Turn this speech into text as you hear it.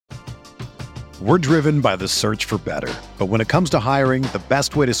We're driven by the search for better. But when it comes to hiring, the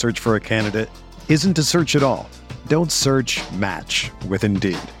best way to search for a candidate isn't to search at all. Don't search, match with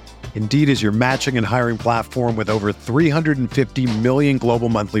Indeed. Indeed is your matching and hiring platform with over 350 million global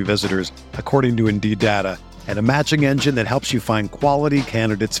monthly visitors, according to Indeed data, and a matching engine that helps you find quality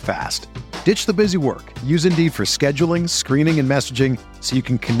candidates fast. Ditch the busy work. Use Indeed for scheduling, screening, and messaging so you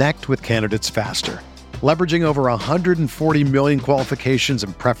can connect with candidates faster. Leveraging over 140 million qualifications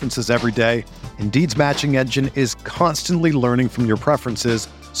and preferences every day, Indeed's matching engine is constantly learning from your preferences,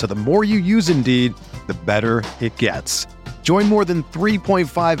 so the more you use Indeed, the better it gets. Join more than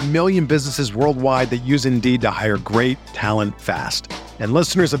 3.5 million businesses worldwide that use Indeed to hire great talent fast. And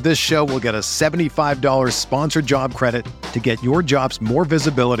listeners of this show will get a $75 sponsored job credit to get your jobs more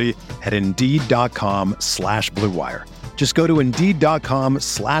visibility at Indeed.com/Blue Wire. Just go to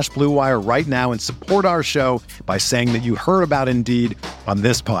Indeed.com/Blue Wire right now and support our show by saying that you heard about Indeed on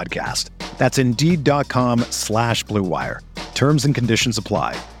this podcast. That's Indeed.com/Blue Wire. Terms and conditions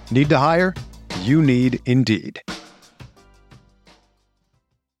apply. Need to hire? You need Indeed.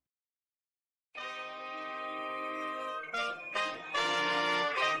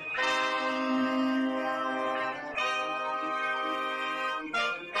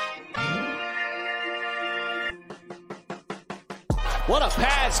 What a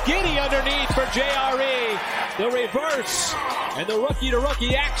pass. Giddy underneath for JRE. The reverse and the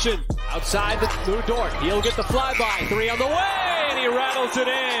rookie-to-rookie action. Outside the Dort. He'll get the flyby. 3 on the way, and he rattles it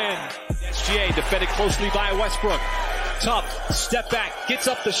in. SGA defended closely by Westbrook. Tough. Step back. Gets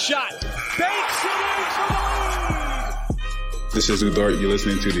up the shot. Banks it in for the lead. This is Dort. You're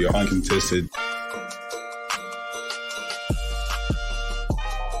listening to the Uncontested.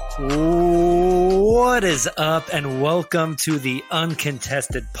 What is up, and welcome to the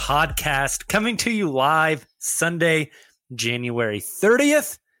Uncontested Podcast, coming to you live Sunday, January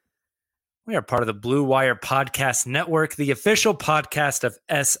 30th. We are part of the Blue Wire Podcast Network, the official podcast of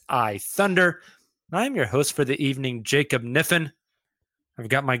SI Thunder. I am your host for the evening, Jacob Niffen. I've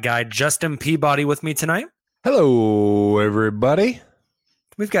got my guy, Justin Peabody, with me tonight. Hello, everybody.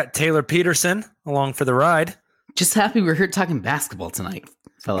 We've got Taylor Peterson along for the ride. Just happy we're here talking basketball tonight,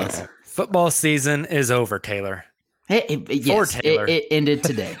 fellas. Football season is over, Taylor. Yes, Taylor. It ended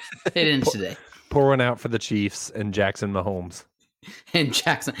today. It ended today. Pour one out for the Chiefs and Jackson Mahomes. And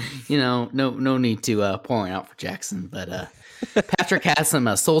Jackson, no need to pour one out for Jackson, but Patrick has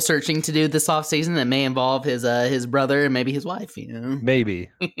some soul searching to do this offseason that may involve his brother and maybe his wife. Maybe.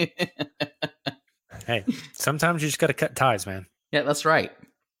 Hey, sometimes you just got to cut ties, man. Yeah, that's right.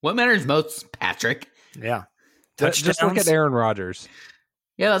 What matters most, Patrick? Yeah. Just look at Aaron Rodgers.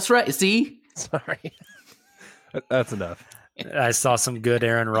 Yeah, that's right. See? Sorry. That's enough. I saw some good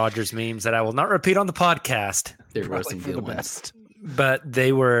Aaron Rodgers memes that I will not repeat on the podcast. There were some good ones. But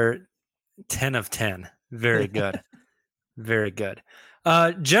they were 10 of 10. Very good. Very good.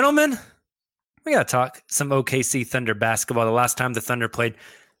 Gentlemen, we got to talk some OKC Thunder basketball. The last time the Thunder played,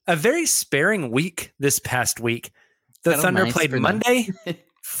 a very sparing week this past week. The Thunder played Monday,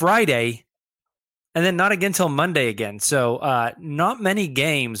 Friday, and then not again till Monday again. So not many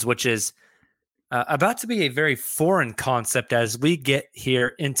games, which is about to be a very foreign concept as we get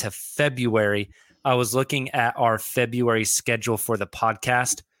here into February. I was looking at our February schedule for the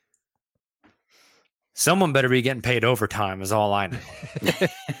podcast. Someone better be getting paid overtime is all I know.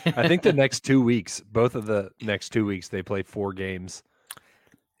 I think the next 2 weeks, both of the next 2 weeks, they play 4 games.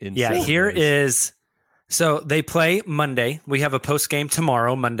 Here is... So they play Monday. We have a post game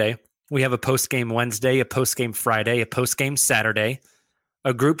tomorrow, Monday. We have a post game Wednesday, a post game Friday, a post game Saturday,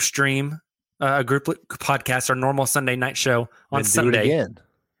 a group stream, a group podcast, our normal Sunday night show on Sunday. Again.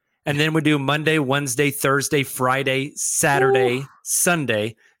 And then we do Monday, Wednesday, Thursday, Friday, Saturday,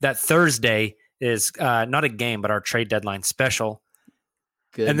 Sunday. That Thursday is not a game, but our trade deadline special.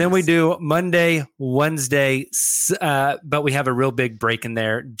 Goodness. And then we do Monday, Wednesday, but we have a real big break in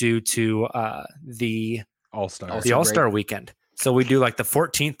there due to the All-Star weekend. So we do like the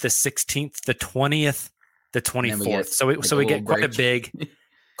 14th, the 16th, the 20th, the 24th. So we get quite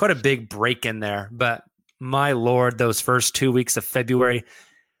a big break in there. But my Lord, those first 2 weeks of February,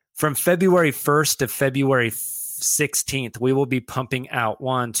 from February 1st to February 16th, we will be pumping out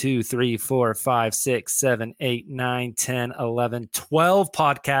 1, 2, 3, 4, 5, 6, 7, 8, 9, 10, 11, 12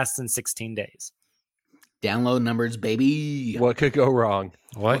 podcasts in 16 days. Download numbers, baby. What could go wrong?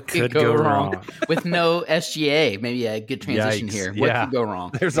 What could go wrong? With no SGA. Maybe a good transition here. What could go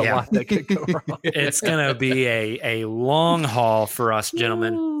wrong? There's a lot that could go wrong. It's going to be a long haul for us,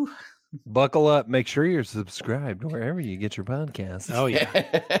 gentlemen. Ooh. Buckle up. Make sure you're subscribed wherever you get your podcasts. Oh, yeah.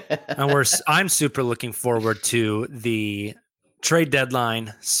 And I'm super looking forward to the trade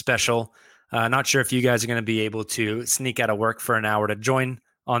deadline special. Not sure if you guys are going to be able to sneak out of work for an hour to join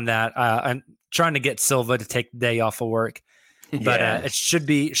on that. I'm trying to get Silva to take the day off of work, but it should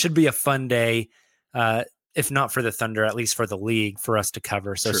be a fun day. If not for the Thunder, at least for the league for us to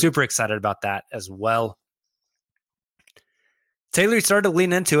cover. So super excited about that as well. Taylor, you started to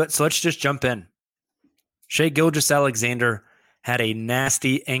lean into it, so let's just jump in. Shai Gilgeous-Alexander had a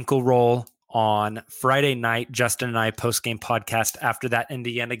nasty ankle roll on Friday night. Justin and I post-game podcast after that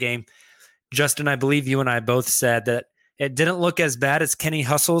Indiana game. Justin, I believe you and I both said that it didn't look as bad as Kenny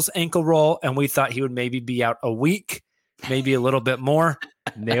Hustle's ankle roll, and we thought he would maybe be out a week, maybe a little bit more.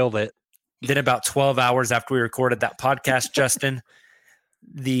 Nailed it. Then about 12 hours after we recorded that podcast, Justin,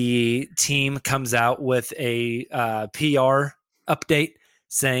 the team comes out with a PR update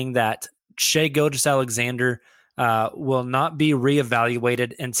saying that Shai Gilgeous-Alexander will not be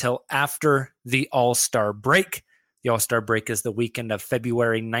reevaluated until after the All-Star break. The All-Star break is the weekend of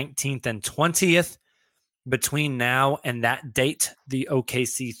February 19th and 20th. Between now and that date, the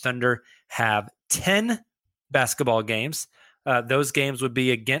OKC Thunder have 10 basketball games. Those games would be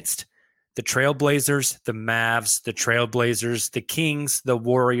against the Trailblazers, the Mavs, the Trailblazers, the Kings, the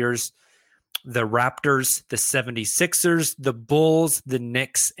Warriors, the Raptors, the 76ers, the Bulls, the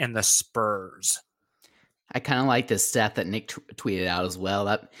Knicks, and the Spurs. I kind of like this stat that Nick tweeted out as well.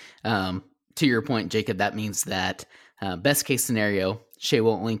 That, to your point, Jacob, that means that best case scenario, Shai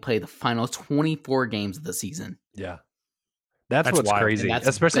will only play the final 24 games of the season. Yeah. That's what's wild. crazy, That's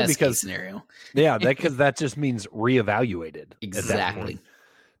especially best because case scenario. Yeah, because that just means reevaluated. Exactly.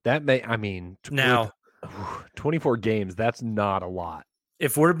 That may, I mean, Now, 24 games, that's not a lot.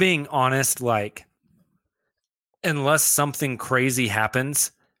 if we're being honest, like, unless something crazy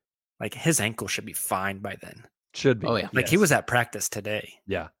happens, like his ankle should be fine by then. Should be. Oh, yeah. Like he was at practice today,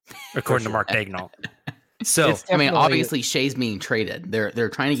 Yeah. according to Mark Daignault. So It's I mean, definitely- obviously, Shai's being traded. They're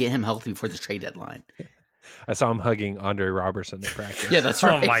trying to get him healthy before the trade deadline. I saw him hugging Andre Robertson at practice. Yeah, that's oh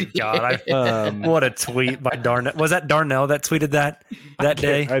right. my God. What a tweet by Darnell. Was that Darnell that tweeted that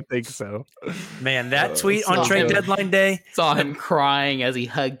day? I think so. Man, that tweet so on trade good. deadline day. Saw him crying as he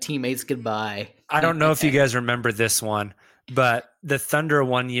hugged teammates goodbye. I don't know if you guys remember this one, but the Thunder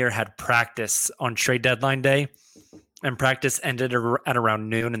one year had practice on trade deadline day, and practice ended at around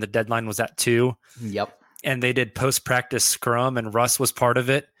noon, and the deadline was at 2. Yep. And they did post-practice scrum, and Russ was part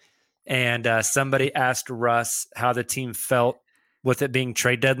of it. And somebody asked Russ how the team felt with it being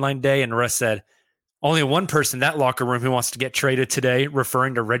trade deadline day, and Russ said, only one person in that locker room who wants to get traded today,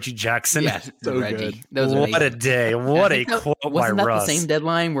 referring to Reggie Jackson. Yeah, So Reggie. good. That was What a amazing. day. What I a think that- quote by Wasn't that Russ. the same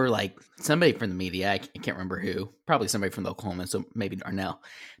deadline where like somebody from the media, I can't remember who, probably somebody from the Oklahoma, so maybe Darnell,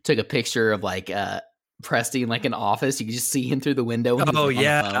 took a picture of like Presti in like an office. You could just see him through the window. when he was, Oh, like, on the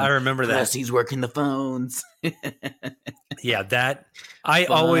yeah. phone. I remember that. Presti's working the phones. Yeah, that I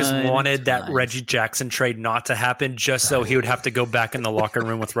always Fun wanted that times. Reggie Jackson trade not to happen just so he would have to go back in the locker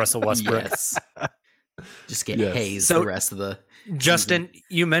room with Russell Westbrook. Yes. Just get Yes. hazed So- the rest of the Justin,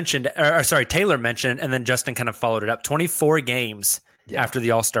 you mentioned, or sorry, Taylor mentioned, and then Justin kind of followed it up. 24 games after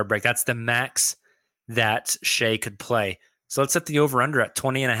the All-Star break. That's the max that Shai could play. So let's set the over-under at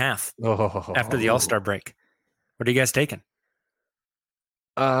 20.5 after the All-Star break. What are you guys taking?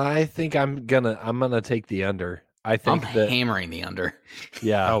 I think I'm gonna take the under. I I'm think that hammering the under.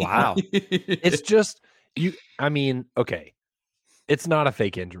 yeah. Oh, wow. It's just I mean, okay. It's not a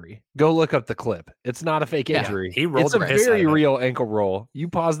fake injury. Go look up the clip. It's not a fake Yeah, injury. he rolled it's a the piss out very of it. real ankle roll. You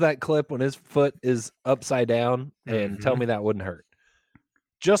pause that clip when his foot is upside down and tell me that wouldn't hurt.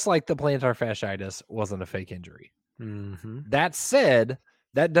 Just like the plantar fasciitis wasn't a fake injury. Mm-hmm. That said,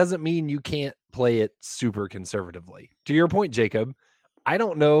 that doesn't mean you can't play it super conservatively. To your point, Jacob, I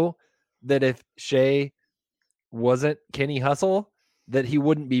don't know that if Shai wasn't Kenny Hustle, that he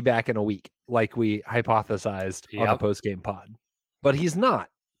wouldn't be back in a week, like we hypothesized on the Yep. post-game pod. But he's not.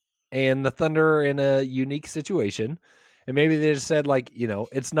 And the Thunder are in a unique situation. And maybe they just said, like,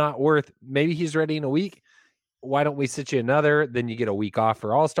 it's not worth, maybe he's ready in a week. Why don't we sit you another? Then you get a week off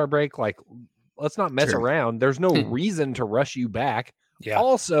for All-Star break. Like, let's not mess Sure. around. There's no reason to rush you back. Yeah.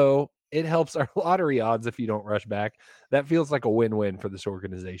 Also, it helps our lottery odds if you don't rush back. That feels like a win-win for this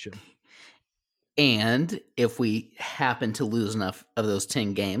organization. And if we happen to lose enough of those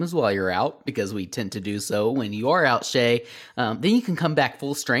 10 games while you're out, because we tend to do so when you are out, Shai, then you can come back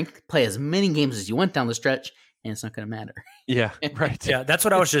full strength, play as many games as you want down the stretch, and it's not going to matter. Yeah, right. Yeah, that's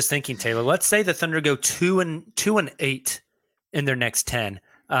what I was just thinking, Taylor. Let's say the Thunder go 2-8 in their next 10,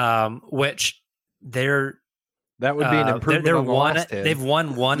 which they're That would be an improvement. They're on the one. last 10. They've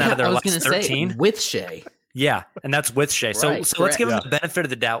won one out of their I was last going to 13. say, with Shai. Yeah, and that's with Shai. So, Right, so let's give them correct. the benefit of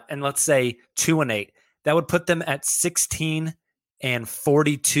the doubt, and let's say 2-8. That would put them at 16 and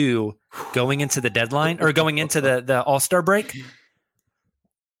 42 going into the deadline or going into the All-Star break.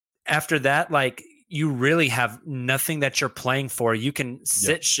 After that, like, you really have nothing that you're playing for. You can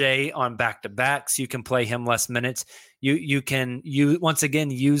sit Shai on back-to-backs. You can play him less minutes. You can once again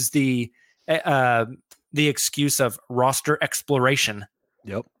use the excuse of roster exploration.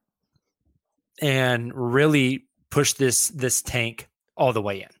 Yep. And really push this tank all the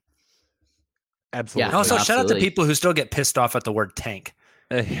way in. Absolutely. Yeah, also, absolutely. shout out to people who still get pissed off at the word tank.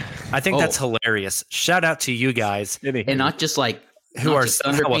 I think that's hilarious. Shout out to you guys. And not just like who are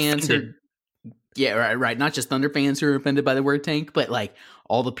Thunder fans right. Not just Thunder fans who are offended by the word tank, but like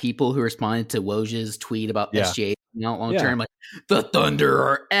all the people who responded to Woj's tweet about SGA long term. Like, the Thunder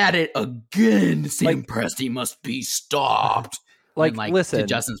are at it again. Sam Presti must be stopped. Like, listen, to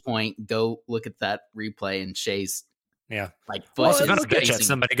Justin's point, go look at that replay and Shai's like, well, if you're gonna bitch at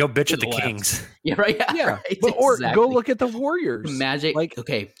somebody, go bitch at the Kings. Yeah, right. Yeah, right, but, or go look at the Warriors. Magic. Like,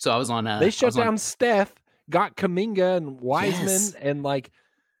 okay, so I was on. They shut down Steph, got Kuminga and Wiseman, and like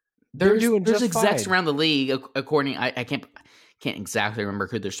they're doing just execs fine around the league. According, I can't exactly remember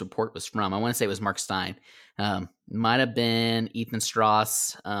who this report was from. I want to say it was Mark Stein. Might have been Ethan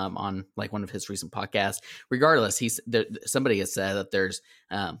Strauss on like one of his recent podcasts. Regardless, somebody has said that there's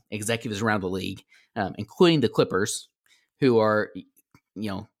executives around the league, including the Clippers, who are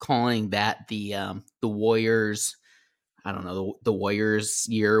calling that the Warriors. I don't know, the Warriors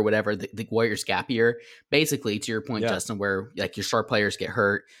year or whatever, the Warriors gap year. Basically, to your point, Justin, where like your star players get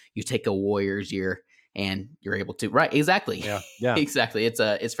hurt, you take a Warriors year and you're able to. Right, exactly. Yeah. Exactly.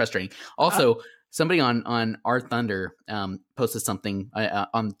 It's frustrating. Also, somebody on our Thunder posted something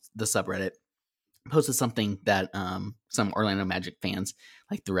on the subreddit, posted something that some Orlando Magic fans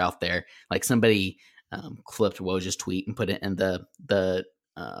like threw out there. Like, somebody clipped Woj's tweet and put it in the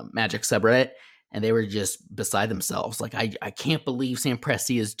Magic subreddit, and they were just beside themselves. Like, I can't believe Sam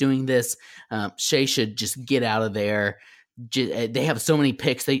Presti is doing this. Shai should just get out of there. They have so many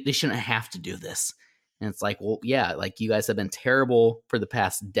picks. They shouldn't have to do this. And it's like, well, yeah, like, you guys have been terrible for the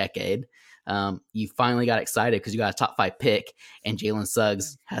past decade. You finally got excited because you got a top 5 pick, and Jalen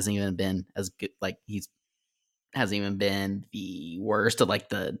Suggs hasn't even been as good. Like, hasn't even been the worst of like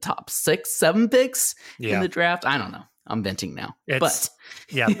the top 6-7 picks in the draft. I don't know. I'm venting now. It's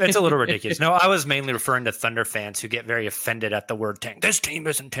a little ridiculous. No, I was mainly referring to Thunder fans who get very offended at the word tank. This team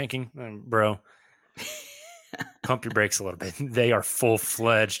isn't tanking, bro. Pump your brakes a little bit. They are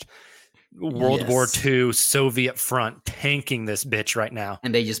full-fledged World War II Soviet front tanking this bitch right now.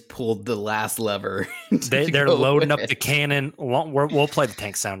 And they just pulled the last lever. They're loading up the cannon. We'll play the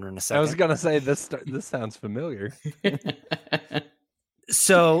tank sounder in a second. I was going to say, this sounds familiar.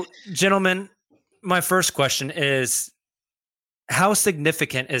 So, gentlemen, my first question is, how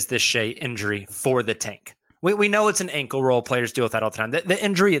significant is this Shai injury for the tank? We know it's an ankle roll. Players deal with that all the time. The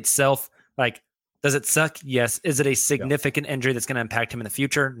injury itself, like, does it suck? Yes. Is it a significant injury that's going to impact him in the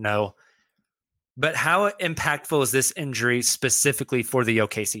future? No. But how impactful is this injury specifically for the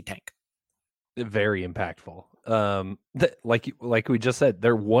OKC tank? Very impactful. Like we just said,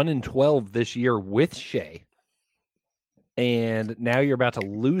 they're 1-12 this year with Shai. And now you're about to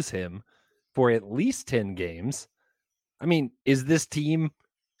lose him for at least 10 games. I mean, is this team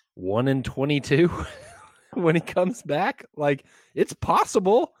 1-22 when he comes back? Like, it's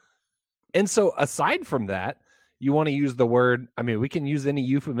possible. And so aside from that, you want to use the word, I mean, we can use any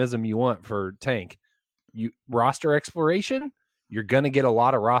euphemism you want for tank. Roster exploration, you're going to get a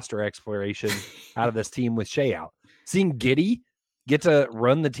lot of roster exploration out of this team with Shai out. Seeing Giddey get to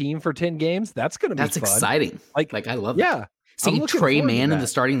run the team for 10 games, that's going to be fun. Exciting. Like I love that. Seeing Trey Mann in the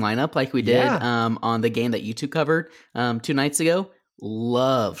starting lineup like we did on the game that you two covered 2 nights ago.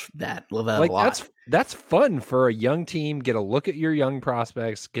 Love that a lot. That's fun for a young team. Get a look at your young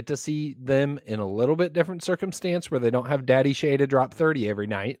prospects, get to see them in a little bit different circumstance where they don't have Daddy Shai to drop 30 every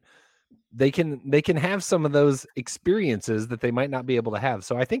night. They can have some of those experiences that they might not be able to have.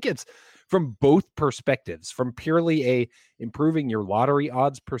 So I think it's from both perspectives, from purely a improving your lottery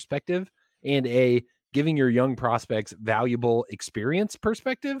odds perspective and a giving your young prospects valuable experience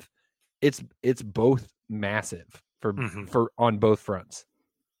perspective. It's both massive for on both fronts.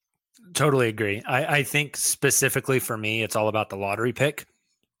 Totally agree. I think specifically for me, it's all about the lottery pick,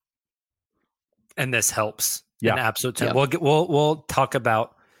 and this helps. Yeah, in absolute. Yeah. We'll talk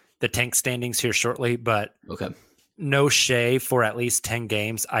about the tank standings here shortly, but no Shai for at least 10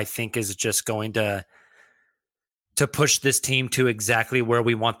 games, I think, is just going to push this team to exactly where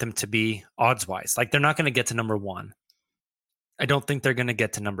we want them to be odds wise. Like, they're not going to get to number 1. I don't think they're going to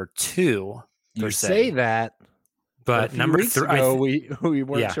get to number 2. You say that, But number weeks 3, ago, we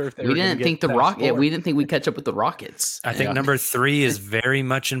weren't sure if they we were gonna didn't think get the that Rocket. score. We didn't think we'd catch up with the Rockets. I think number 3 is very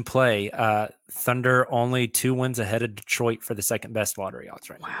much in play. Thunder only 2 wins ahead of Detroit for the second best lottery odds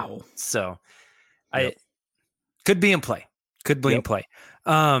right now. Wow. So I could be in play. Could be in play.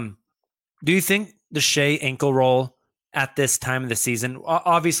 Do you think the Shai ankle roll at this time of the season,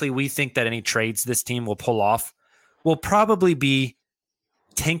 obviously we think that any trades this team will pull off will probably be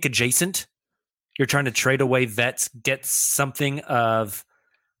tank adjacent. You're trying to trade away vets, get something of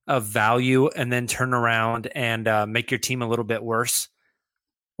value, and then turn around and make your team a little bit worse.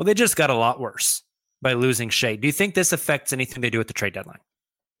 Well, they just got a lot worse by losing Shai. Do you think this affects anything they do at the trade deadline?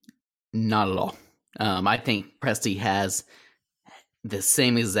 Not at all. I think Presti has the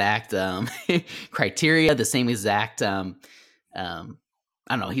same exact criteria, the same exact. I don't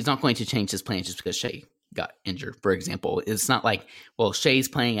know. He's not going to change his plan just because Shai got injured, for example. It's not like, well, Shai's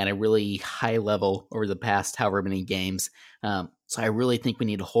playing at a really high level over the past however many games. So I really think we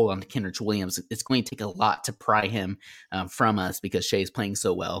need to hold on to Kenrich Williams. It's going to take a lot to pry him from us because Shai's playing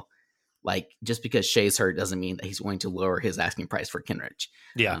so well. Like, just because Shai's hurt doesn't mean that he's going to lower his asking price for Kenrich.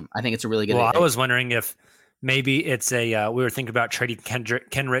 Yeah. I think it's a really good idea. I was wondering if maybe it's we were thinking about trading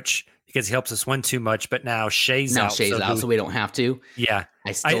Kenrich because he helps us win too much, but now Shai's out. Shai's out, so we don't have to. Yeah.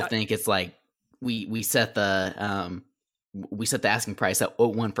 I still think it's like, we set the asking price at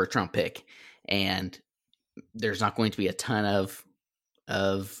 0-1 for a Trump pick, and there's not going to be a ton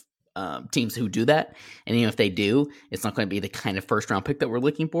of teams who do that. And even if they do, it's not going to be the kind of first round pick that we're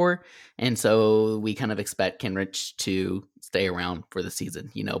looking for. And so we kind of expect Kenrich to stay around for the season,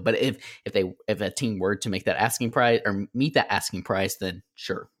 But if a team were to make that asking price or meet that asking price, then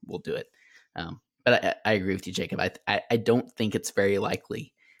sure, we'll do it. But I agree with you, Jacob. I don't think it's very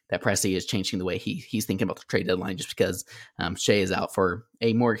likely that Presti is changing the way he's thinking about the trade deadline just because Shai is out for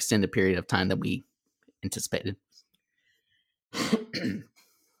a more extended period of time than we anticipated.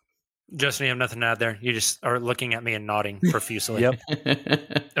 Justin, you have nothing to add there? You just are looking at me and nodding profusely. Yep.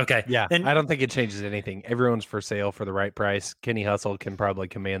 Okay. Yeah, I don't think it changes anything. Everyone's for sale for the right price. Kenny Hustle can probably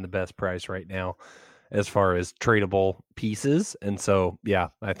command the best price right now as far as tradable pieces. And so, yeah,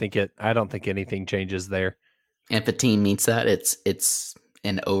 I don't think anything changes there. And if a team meets that, it's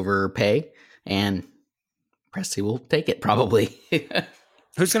an overpay, and Presti will take it probably.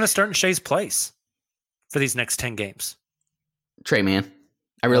 Who's going to start in Shai's place for these next 10 games? Trey Mann.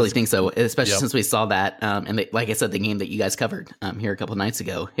 I really think so, especially since we saw that. And like I said, the game that you guys covered here a couple of nights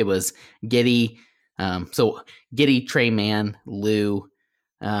ago, it was Giddey. So Giddey, Trey Mann, Lou,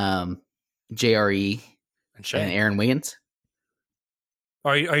 JRE, and Aaron Wiggins.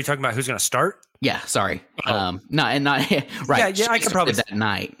 Are you talking about who's going to start? Yeah, sorry. Not right. Yeah, I could probably that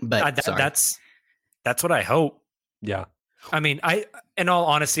night, but that's what I hope. Yeah. I mean, in all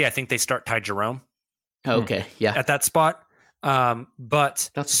honesty, I think they start Ty Jerome. Okay, yeah. At that spot.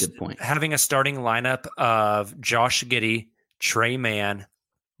 But that's a good point. Having a starting lineup of Josh Giddey, Trey Mann,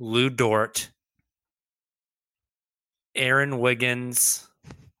 Lou Dort, Aaron Wiggins,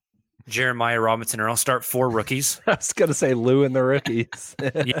 Jeremiah Robinson, or I'll start 4 rookies. I was going to say Lou and the rookies.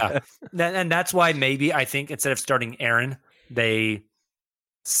 Yeah. And that's why maybe I think instead of starting Aaron, they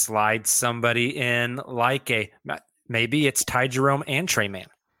slide somebody in like maybe it's Ty Jerome and Trey Mann.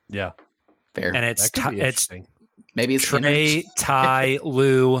 Yeah. Fair. And it's maybe it's Trey, Ty,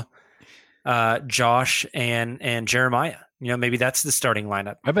 Lou, Josh, and Jeremiah. Maybe that's the starting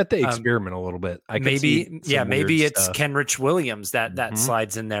lineup. I bet they experiment a little bit. Maybe it's Kenrich Williams that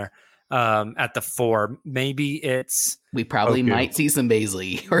slides in there at the 4. Maybe it's we probably might see some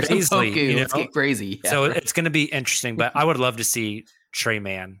Baisley or some Poku. Let's get crazy. Yeah, so it's going to be interesting, but I would love to see Trey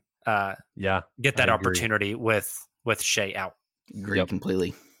Mann get that opportunity with Shai out. Agree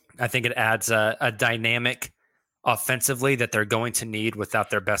completely. I think it adds a dynamic offensively that they're going to need without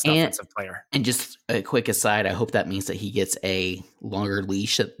their best offensive player. And just a quick aside, I hope that means that he gets a longer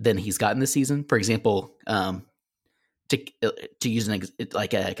leash than he's gotten this season. For example, to use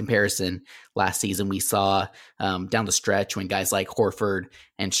a comparison, last season we saw down the stretch when guys like Horford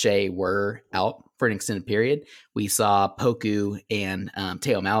and Shai were out for an extended period, we saw Poku and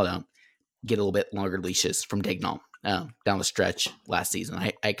Teo Maledon get a little bit longer leashes from Daigneault. Down the stretch last season.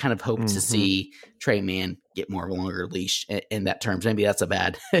 I kind of hope to see Trey Mann get more of a longer leash in that terms. Maybe that's a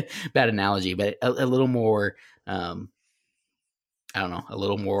bad analogy, but a little more, I don't know, a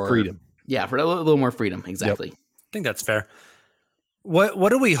little more freedom. Yeah, for a little more freedom. Exactly. Yep. I think that's fair. What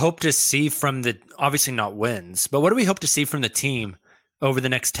do we hope to see from obviously not wins, but what do we hope to see from the team over the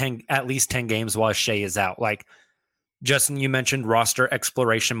next at least 10 games while Shai is out? Like, Justin, you mentioned roster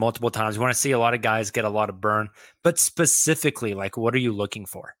exploration multiple times. We want to see a lot of guys get a lot of burn, but specifically, like, what are you looking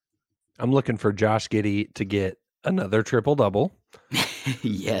for? I'm looking for Josh Giddey to get Another triple-double.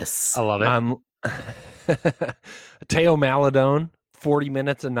 Yes. I love it. Teo Maladone, 40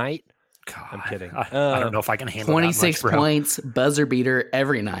 minutes a night. God, I'm kidding. I don't know if I can handle 26 that much, bro. points, buzzer beater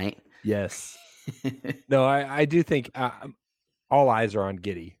every night. Yes. No, I do think all eyes are on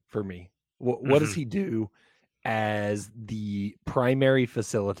Giddey for me. What does he do as the primary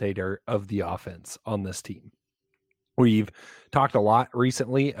facilitator of the offense on this team? We've talked a lot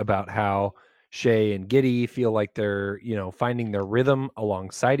recently about how Shai and Giddey feel like they're, finding their rhythm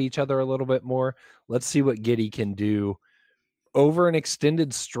alongside each other a little bit more. Let's see what Giddey can do over an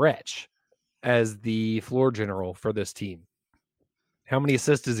extended stretch as the floor general for this team. How many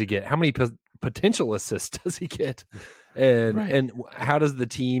assists does he get? How many potential assists does he get? And how does the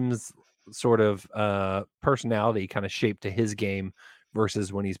team's sort of personality kind of shape to his game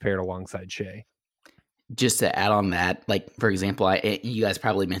versus when he's paired alongside Shai? Just to add on that, like, for example, you guys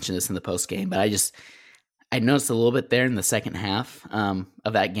probably mentioned this in the post game, but I noticed a little bit there in the second half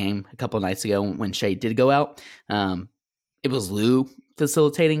of that game a couple of nights ago when Shai did go out. It was Lou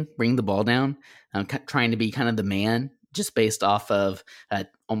facilitating, bringing the ball down, trying to be kind of the man, just based off of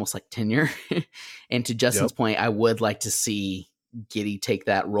almost like tenure. And to Justin's point, I would like to see Giddey take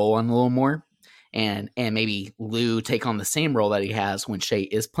that role on a little more, and maybe Lou take on the same role that he has when Shai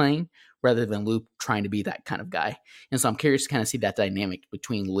is playing, rather than Lou trying to be that kind of guy. And so I'm curious to kind of see that dynamic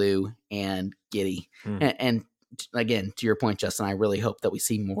between Lou and Giddey. And again, to your point, Justin, I really hope that we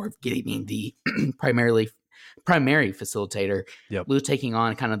see more of Giddey being the primary facilitator. Lou taking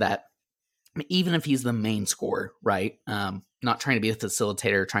on kind of that, even if he's the main scorer, right? Not trying to be a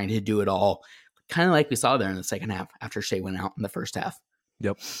facilitator, trying to do it all, kind of like we saw there in the second half after Shai went out in the first half.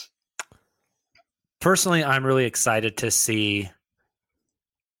 Yep. Personally, I'm really excited to see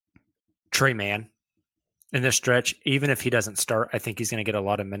Tre Mann in this stretch. Even if he doesn't start, I think he's going to get a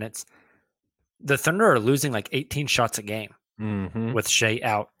lot of minutes. The Thunder are losing like 18 shots a game with Shai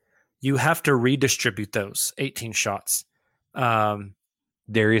out. You have to redistribute those 18 shots.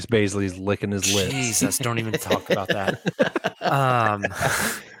 Darius Baisley's licking his lips. Jesus, don't even talk about that.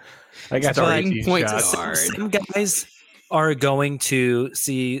 I got 18 shots. Some guys are going to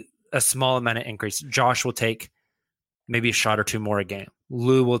see a small amount of increase. Josh will take maybe a shot or two more a game.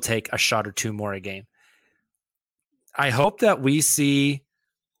 Lou will take a shot or two more a game. I hope that we see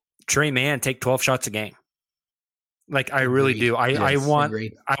Tre Mann take 12 shots a game. Like, I really do. I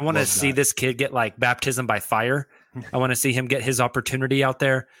want to see this kid get like baptism by fire. I want to see him get his opportunity out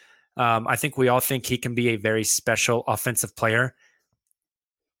there. I think we all think he can be a very special offensive player.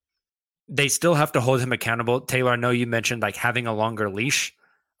 They still have to hold him accountable. Taylor, I know you mentioned like having a longer leash.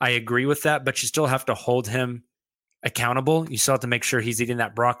 I agree with that, but you still have to hold him accountable. You still have to make sure he's eating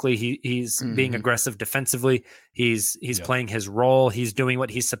that broccoli. He's being aggressive defensively. He's playing his role. He's doing what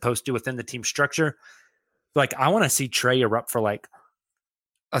he's supposed to within the team structure. Like, I want to see Trey erupt for like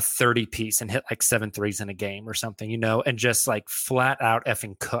a 30 piece and hit like 7 threes in a game or something, and just like flat out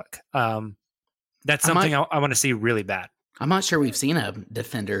effing cook. That's something I want to see really bad. I'm not sure we've seen a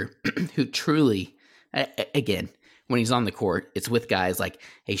defender who truly, again, when he's on the court, it's with guys like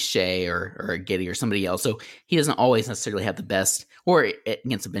a Shai or a Giddey or somebody else. So he doesn't always necessarily have the best, or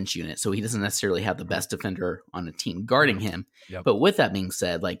against a bench unit. So he doesn't necessarily have the best defender on a team guarding him. Yep. But with that being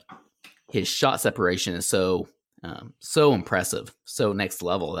said, like, his shot separation is so impressive, so next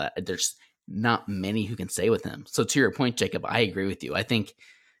level, that there's not many who can stay with him. So to your point, Jacob, I agree with you. I think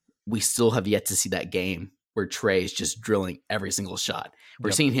we still have yet to see that game where Trey is just drilling every single shot.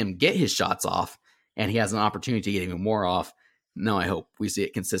 We're seeing him get his shots off, and he has an opportunity to get even more off. No, I hope we see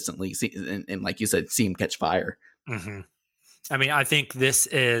it consistently, and like you said, see him catch fire. I mean, I think this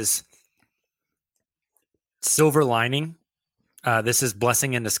is silver lining. This is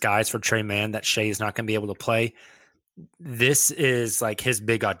blessing in disguise for Tre Mann that Shai is not going to be able to play. This is like his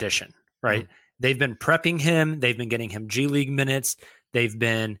big audition, right? They've been prepping him. They've been getting him G League minutes. They've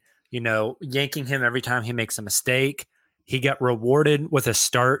been, yanking him every time he makes a mistake. He got rewarded with a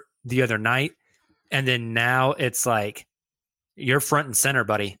start the other night. And then now it's like, you're front and center,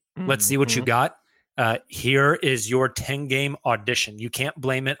 buddy. Let's see what you got. Here is your 10-game audition. You can't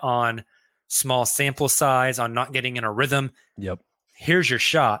blame it on small sample size, on not getting in a rhythm. Yep. Here's your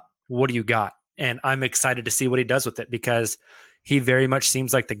shot. What do you got? And I'm excited to see what he does with it, because he very much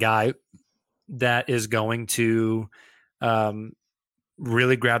seems like the guy that is going to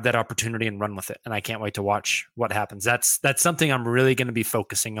really grab that opportunity and run with it. And I can't wait to watch what happens. That's something I'm really going to be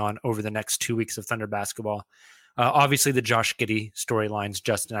focusing on over the next 2 weeks of Thunder basketball. Obviously the Josh Giddey storylines,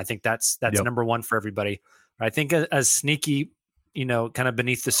 Justin, I think that's number one for everybody. I think a sneaky, kind of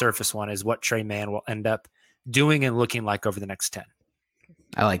beneath the surface one is what Tre Mann will end up doing and looking like over the next 10.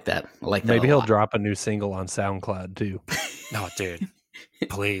 I like that. I like that. Maybe he'll drop a new single on SoundCloud too. No, dude,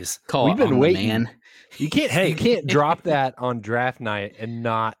 please. We've been waiting. Man. You can't drop that on draft night and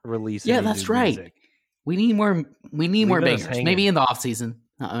not release. Yeah, that's right. Music. We need more. We need more bangers. hanging. Maybe in the off season,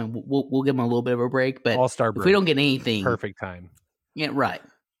 we'll give them a little bit of a break. But All-Star if break. we don't get anything, Perfect time. Yeah, right.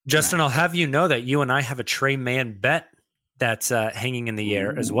 Justin, I'll have you know that you and I have a Trey Man bet that's hanging in the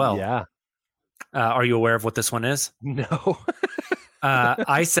air as well. Yeah. Are you aware of what this one is? No.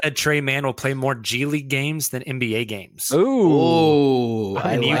 I said Trey Man will play more G League games than NBA games. Ooh,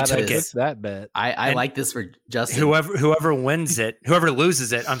 I And you like took this. it. That bet. I like this for Justin. Whoever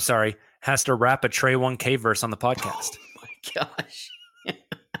loses it, I'm sorry, has to rap a Trey 1K verse on the podcast. Oh my gosh.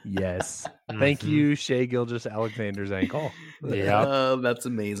 Yes. Thank you, Shai Gilgeous-Alexander's ankle. Yeah. That's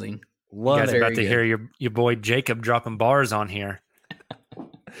amazing. You Love guys it. are about to hear your boy Jacob dropping bars on here.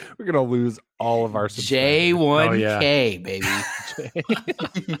 We're gonna lose all of our subscribers. J1K, baby.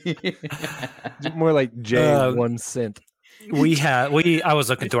 More like J 1 cent. I was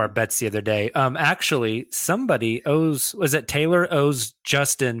looking through our bets the other day. Actually, somebody Taylor owes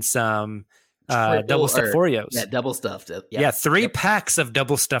Justin some double stuffed Oreos. Yeah, double stuffed. Yeah, 3 packs of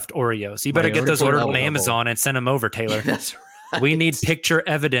double stuffed Oreos. You better get those ordered on Amazon and send them over, Taylor. That's right. We need picture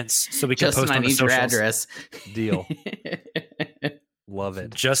evidence so we can Justin, post I on the need your socials. address. Deal. Love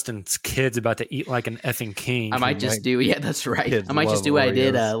it. Justin's kid's about to eat like an effing king. I might just do. Yeah, that's right. Kids I might just love do what I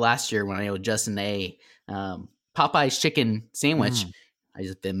did Oreos. last year when I owed Justin a Popeye's chicken sandwich. I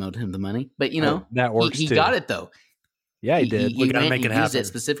just Venmoed him the money, but that works he too. got it though. Yeah, he did. We gotta went make and it used happen. it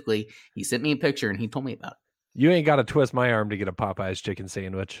specifically. He sent me a picture and he told me about it. You ain't got to twist my arm to get a Popeye's chicken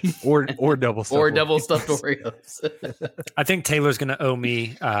sandwich or double stuffed Or double stuffed Oreos. I think Taylor's going to owe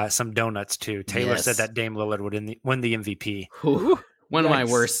me some donuts too. Taylor Yes. said that Dame Lillard would win the MVP. Whew. One of my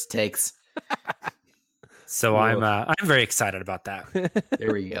Yikes. worst takes. So I'm very excited about that.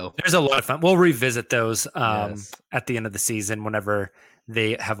 There we go. There's a lot of fun. We'll revisit those Yes. at the end of the season whenever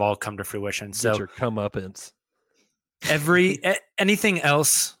they have all come to fruition. Get So your comeuppance. anything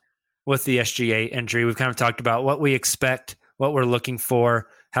else with the SGA injury? We've kind of talked about what we expect, what we're looking for,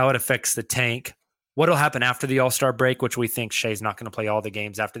 how it affects the tank, what will happen after the All-Star break, which we think Shai's not going to play all the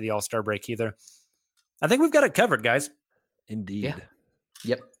games after the All-Star break either. I think we've got it covered, guys. Indeed. Yeah.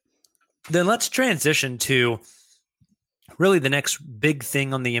 Yep. Then let's transition to really the next big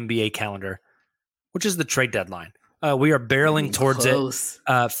thing on the NBA calendar, which is the trade deadline. We are barreling towards Close.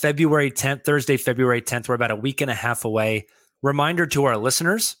 it. February 10th, Thursday, February 10th. We're about a week and a half away. Reminder to our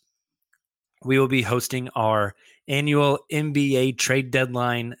listeners, we will be hosting our annual NBA trade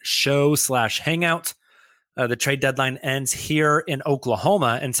deadline show / hangout. The trade deadline ends here in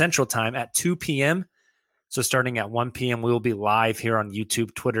Oklahoma in Central Time at 2 p.m. So starting at 1 p.m., we will be live here on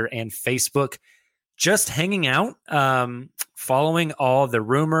YouTube, Twitter, and Facebook, just hanging out, following all the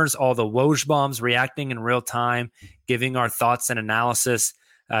rumors, all the Woj bombs, reacting in real time, giving our thoughts and analysis,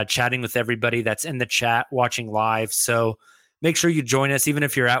 chatting with everybody that's in the chat, watching live. So make sure you join us, even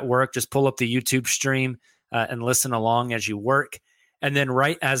if you're at work. Just pull up the YouTube stream and listen along as you work. And then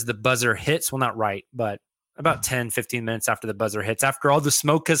right as the buzzer hits, well, not right, but about 10, 15 minutes after the buzzer hits, after all the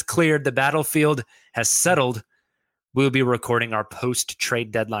smoke has cleared, the battlefield has settled, we'll be recording our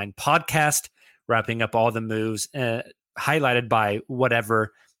post-trade deadline podcast, wrapping up all the moves, highlighted by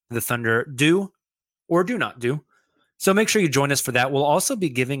whatever the Thunder do or do not do. So make sure you join us for that. We'll also be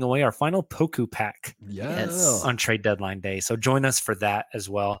giving away our final Poku pack Yes. on trade deadline day. So join us for that as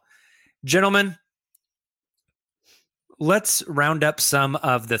well. Gentlemen, let's round up some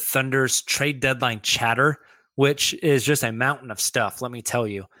of the Thunder's trade deadline chatter, which is just a mountain of stuff, let me tell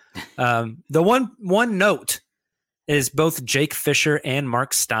you. The one note is both Jake Fisher and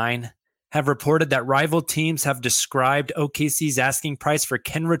Mark Stein have reported that rival teams have described OKC's asking price for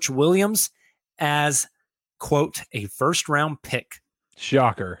Kenrich Williams as, quote, a first-round pick.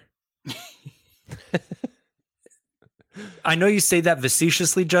 Shocker. I know you say that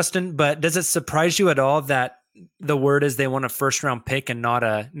facetiously, Justin, but does it surprise you at all that the word is they want a first-round pick and not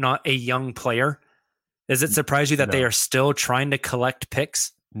a young player? Does it surprise you that they No. are still trying to collect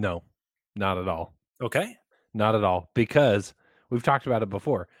picks? No, not at all. Okay. Not at all. Because we've talked about it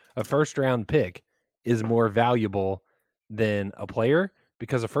before. A first round pick is more valuable than a player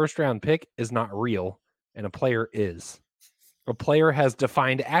because a first round pick is not real and a player is. A player has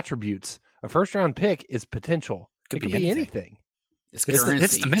defined attributes. A first round pick is potential. It could be anything. It's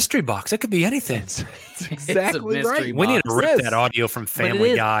It's the mystery box. It could be anything. It's exactly mystery right. We need to rip Yes. that audio from it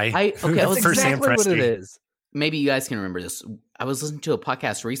Family is. Guy. I was That's for Sam exactly what it Presti. is. maybe you guys can remember this. I was listening to a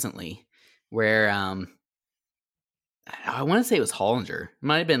podcast recently where I want to say it was Hollinger. It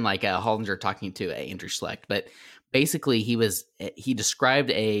might have been like Hollinger talking to Andrew Schlecht, but basically he described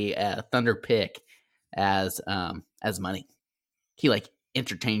a Thunder pick as money. He like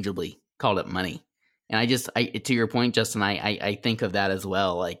interchangeably called it money. And I to your point, Justin, I think of that as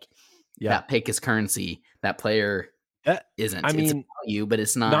well. Like that pick is currency. That player isn't. I mean, it's a value, but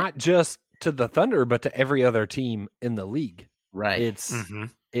it's not just to the Thunder, but to every other team in the league. Right.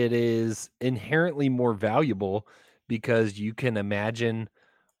 It is inherently more valuable because you can imagine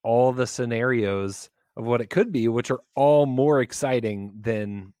all the scenarios of what it could be, which are all more exciting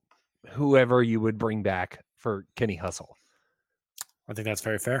than whoever you would bring back for Kenny Hustle. I think that's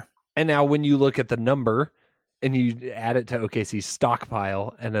very fair. And now when you look at the number and you add it to OKC's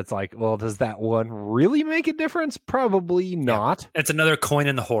stockpile, and it's like, well, does that one really make a difference? Probably not. It's another coin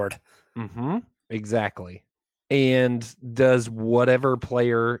in the hoard. Mm-hmm. Exactly. And does whatever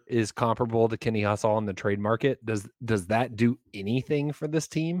player is comparable to Kenny Hustle on the trade market, does that do anything for this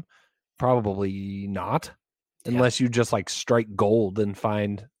team? Probably not. Unless you just like strike gold and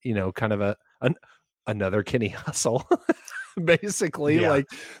find, kind of another Kenny Hustle. Basically, like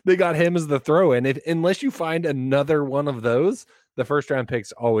they got him as the throw in. Unless you find another one of those, the first round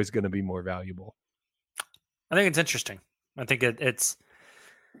pick's always going to be more valuable. I think it's interesting. I think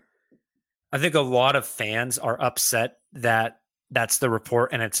I think a lot of fans are upset that that's the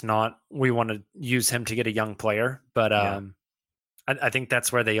report and it's not. We want to use him to get a young player, but I think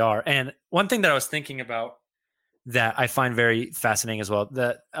that's where they are. And one thing that I was thinking about that I find very fascinating as well,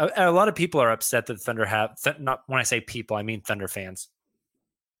 that a lot of people are upset that the Thunder have, not when I say people, I mean Thunder fans.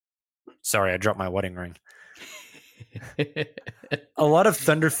 Sorry, I dropped my wedding ring. A lot of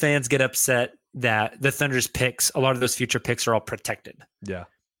Thunder fans get upset that the Thunder's picks, a lot of those future picks are all protected. Yeah.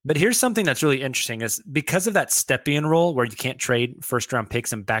 But here's something that's really interesting is because of that Stepien rule where you can't trade first round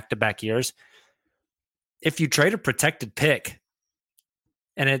picks in back-to-back years, if you trade a protected pick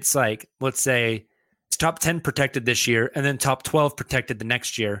and it's like, let's say, it's top 10 protected this year and then top 12 protected the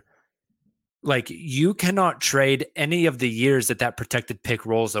next year. Like you cannot trade any of the years that protected pick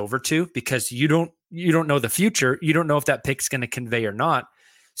rolls over to because you don't know the future. You don't know if that pick's going to convey or not.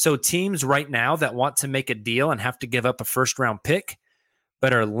 So teams right now that want to make a deal and have to give up a first round pick,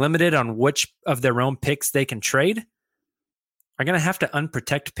 but are limited on which of their own picks they can trade, are going to have to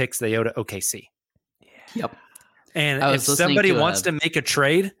unprotect picks they owe to OKC. Yep. And if somebody wants to make a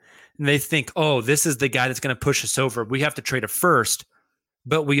trade, and they think, oh, this is the guy that's going to push us over, we have to trade a first,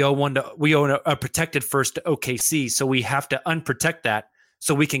 but we owe a protected first to OKC, so we have to unprotect that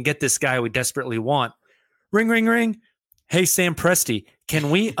so we can get this guy we desperately want. Ring, ring, ring. Hey, Sam Presti,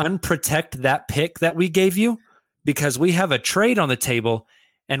 can we unprotect that pick that we gave you? Because we have a trade on the table,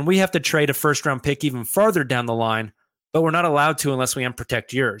 and we have to trade a first-round pick even farther down the line, but we're not allowed to unless we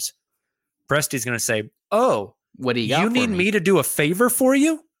unprotect yours. Presti's going to say, oh, what do you need me to do a favor for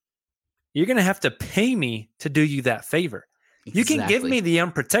you? You're going to have to pay me to do you that favor. Exactly. You can give me the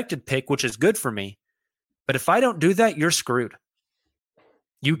unprotected pick, which is good for me. But if I don't do that, you're screwed.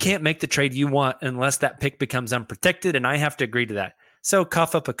 You can't make the trade you want unless that pick becomes unprotected, and I have to agree to that. So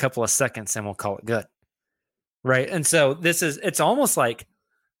cough up a couple of seconds and we'll call it good. Right? And so it's almost like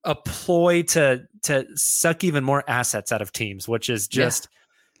a ploy to suck even more assets out of teams, which is just...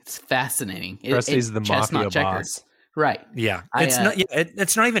 It's fascinating. Presti's the mafia boss. Right. Yeah.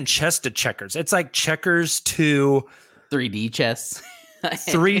 It's not even chess to checkers. It's like checkers to 3D chess.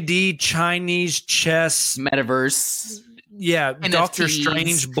 3D Chinese chess. Metaverse. Yeah. NFTs. Doctor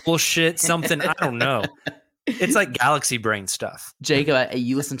Strange bullshit. Something. I don't know. It's like galaxy brain stuff. Jacob,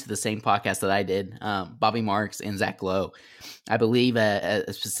 you listened to the same podcast that I did. Bobby Marks and Zach Lowe. I believe a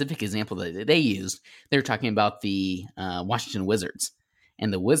specific example that they used, they were talking about the Washington Wizards.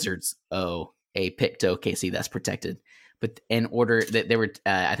 And the Wizards owe a pick to OKC that's protected. But in order that they were,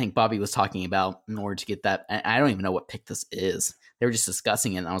 I think Bobby was talking about in order to get that, I don't even know what pick this is. They were just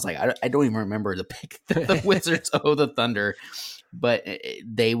discussing it. And I was like, I don't even remember the pick that the Wizards owe the Thunder, but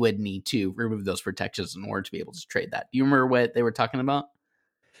they would need to remove those protections in order to be able to trade that. Do you remember what they were talking about?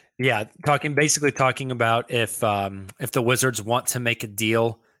 Yeah. Basically talking about if the Wizards want to make a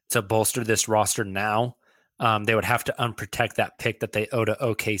deal to bolster this roster now, they would have to unprotect that pick that they owe to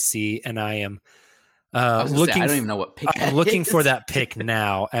OKC. And I am looking. I don't even know what pick. I'm looking for that pick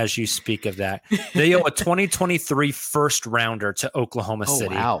now as you speak of that. They owe a 2023 first rounder to Oklahoma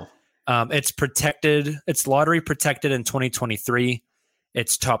City. Wow. It's protected. It's lottery protected in 2023.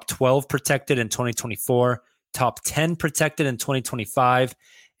 It's top 12 protected in 2024, top 10 protected in 2025,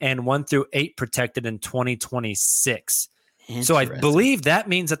 and 1 through 8 protected in 2026. So I believe that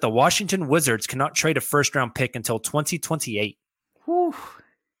means that the Washington Wizards cannot trade a first round pick until 2028. Whew.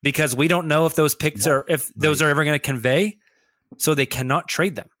 Because we don't know if those picks are ever going to convey. So they cannot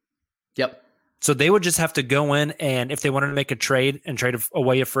trade them. Yep. So they would just have to go in, and if they wanted to make a trade and trade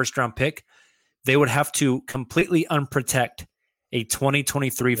away a first-round pick, they would have to completely unprotect a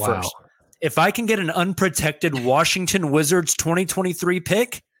 2023 first. If I can get an unprotected Washington Wizards 2023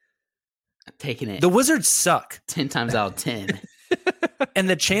 pick, I'm taking it. The Wizards suck 10 times out of 10. And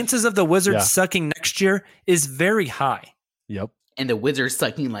the chances of the Wizards sucking next year is very high. Yep. And the Wizards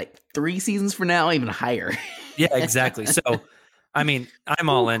sucking like 3 seasons from now, even higher. Yeah, exactly. So, I mean, I'm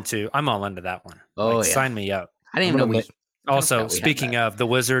all into that one. Oh, Sign me up. I didn't even know we. Also, speaking of, the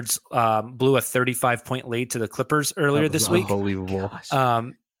Wizards blew a 35-point lead to the Clippers earlier this week. Unbelievable.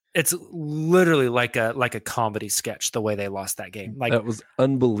 It's literally like a comedy sketch the way they lost that game. Like, that was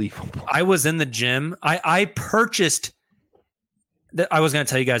unbelievable. I was in the gym. I purchased. I was going to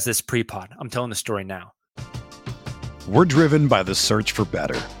tell you guys this pre-pod. I'm telling the story now. We're driven by the search for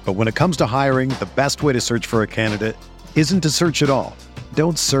better, but when it comes to hiring, the best way to search for a candidate isn't to search at all.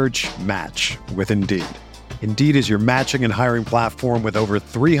 Don't search. Match with Indeed. Indeed is your matching and hiring platform with over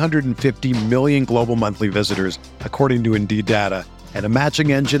 350 million global monthly visitors, according to Indeed data, and a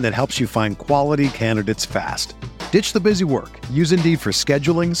matching engine that helps you find quality candidates fast. Ditch the busy work. Use Indeed for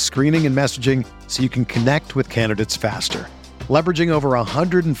scheduling, screening, and messaging so you can connect with candidates faster. Leveraging over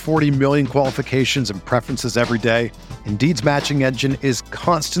 140 million qualifications and preferences every day, Indeed's matching engine is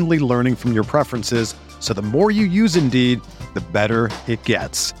constantly learning from your preferences, so the more you use Indeed, the better it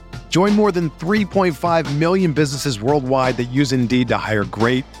gets. Join more than 3.5 million businesses worldwide that use Indeed to hire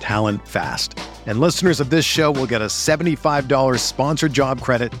great talent fast. And listeners of this show will get a $75 sponsored job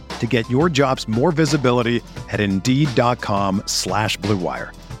credit to get your jobs more visibility at Indeed.com/Blue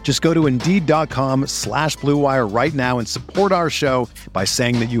Wire. Just go to Indeed.com/Blue Wire right now and support our show by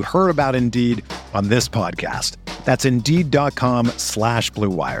saying that you heard about Indeed on this podcast. That's Indeed.com/Blue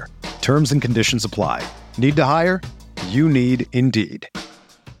Wire. Terms and conditions apply. Need to hire? You need Indeed.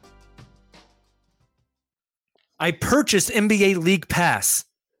 I purchased NBA League Pass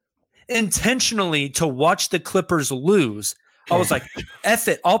intentionally to watch the Clippers lose. I was like, F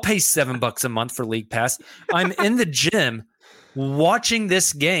it, I'll pay $7 a month for League Pass. I'm in the gym watching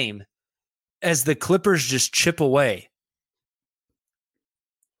this game as the Clippers just chip away.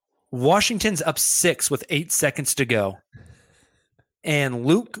 Washington's up 6 with 8 seconds to go. And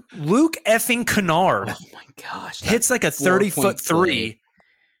Luke effing Kennard Oh my gosh. hits like a 30-foot three.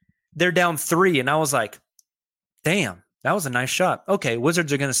 They're down 3, and I was like, damn, that was a nice shot. Okay,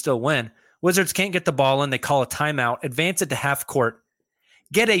 Wizards are going to still win. Wizards can't get the ball in. They call a timeout, advance it to half court,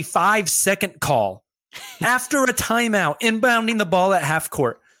 get a 5-second call after a timeout, inbounding the ball at half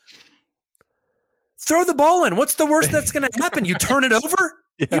court. Throw the ball in. What's the worst that's going to happen? You turn it over?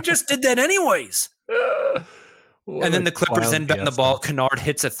 Yeah. You just did that anyways. And then the Clippers inbound the ball. Kennard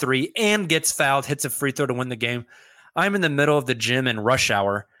hits a 3 and gets fouled, hits a free throw to win the game. I'm in the middle of the gym in rush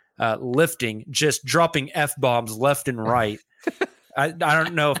hour, lifting, just dropping F-bombs left and right. I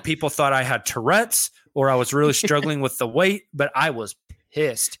don't know if people thought I had Tourette's or I was really struggling with the weight, but I was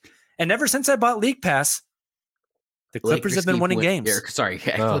pissed. And ever since I bought League Pass, the Clippers have been winning games.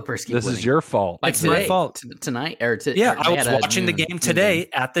 Clippers keep this winning. is your fault. Like It's today, my fault. Tonight I was watching the game today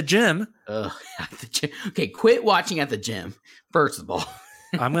at the gym. At the gym. Okay, quit watching at the gym, first of all.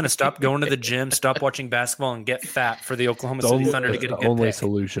 I'm going to stop going to the gym, stop watching basketball, and get fat for the Oklahoma City Thunder to get a good only pick.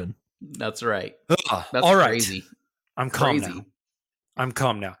 Solution. That's right. That's all right. Crazy. I'm calm now. I'm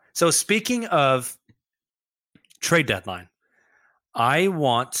calm now. So speaking of trade deadline, I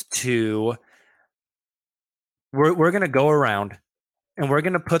want to. We're going to go around and we're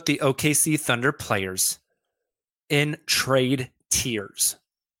going to put the OKC Thunder players in trade tiers.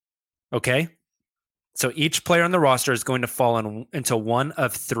 Okay? So each player on the roster is going to fall into one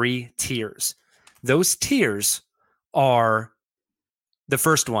of 3 tiers. Those tiers are the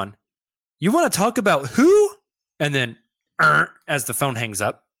first one. You want to talk about who? And then as the phone hangs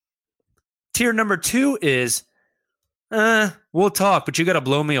up. Tier number 2 is, we'll talk, but you got to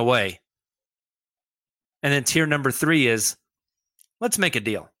blow me away. And then tier number 3 is, let's make a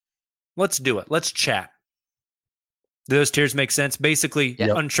deal. Let's do it. Let's chat. Do those tiers make sense? Basically,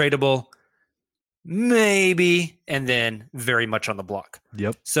 untradeable, maybe, and then very much on the block.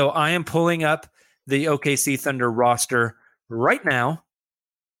 Yep. So I am pulling up the OKC Thunder roster right now.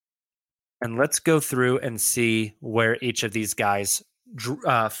 And let's go through and see where each of these guys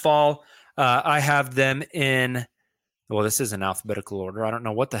fall. I have them in, well, this is an alphabetical order. I don't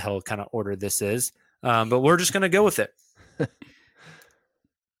know what the hell kind of order this is. But we're just going to go with it.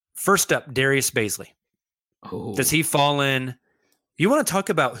 First up, Darius Baisley. Oh. Does he fall in? You want to talk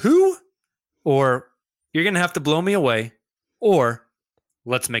about who? Or you're going to have to blow me away? Or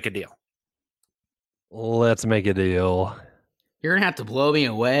let's make a deal. Let's make a deal. You're going to have to blow me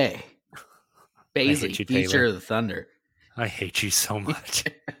away. Baisley, you, future Taylor. of the Thunder. I hate you so much.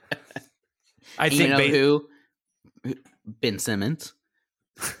 I And think you know who? Ben Simmons.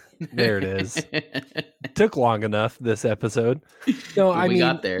 There it is. Took long enough this episode. No, I We mean,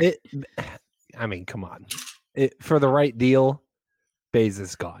 got there. Come on. For the right deal, Baze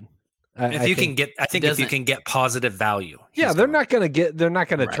is gone. if you can get positive value. Yeah, they're not going to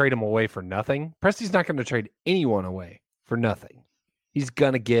Right. trade him away for nothing. Presti's not going to trade anyone away for nothing. He's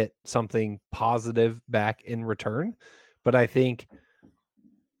going to get something positive back in return. But I think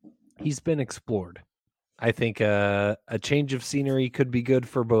he's been explored. I think a change of scenery could be good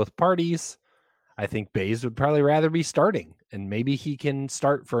for both parties. I think Baze would probably rather be starting, and maybe he can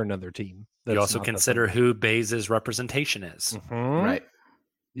start for another team. You also consider who Baze's representation is. Mm-hmm. Right.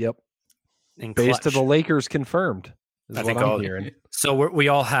 Yep. In Baze clutch. to the Lakers confirmed. Is I what think I'm all- hearing. So we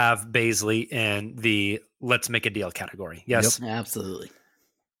all have Baisley in the let's make a deal category. Yes. Absolutely.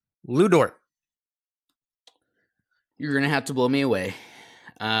 Lou Dort. You're going to have to blow me away.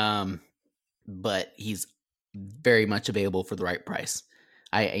 But he's very much available for the right price.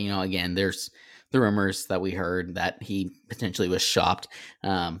 Again, there's the rumors that we heard that he potentially was shopped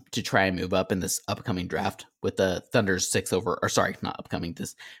to try and move up in this upcoming draft with the Thunder's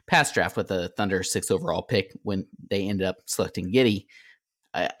this past draft with the Thunder's 6th overall pick when they ended up selecting Giddey.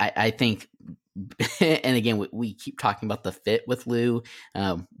 I think, and again, we keep talking about the fit with Lou,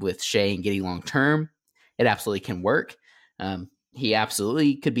 with Shai and Giddey long term. It absolutely can work. He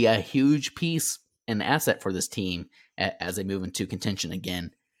absolutely could be a huge piece and asset for this team as they move into contention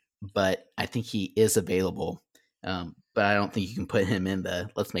again. But I think he is available. But I don't think you can put him in the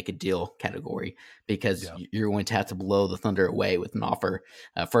let's make a deal category because you're going to have to blow the Thunder away with an offer.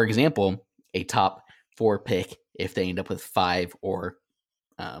 For example, a top 4 pick if they end up with 5 or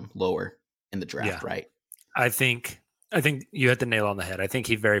lower in the draft, right? I think you hit the nail on the head. I think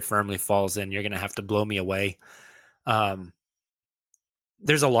he very firmly falls in. You're going to have to blow me away.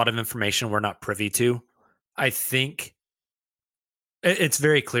 There's a lot of information we're not privy to. I think it's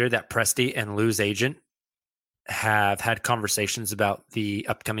very clear that Presti and Lou's agent have had conversations about the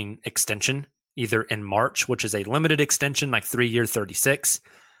upcoming extension, either in March, which is a limited extension, like 3-year, 36,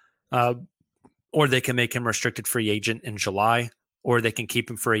 or they can make him restricted free agent in July, or they can keep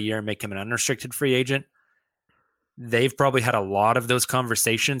him for a year and make him an unrestricted free agent. They've probably had a lot of those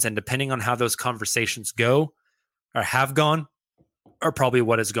conversations, and depending on how those conversations go or have gone, are probably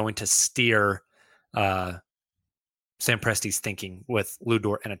what is going to steer Sam Presti's thinking with Lou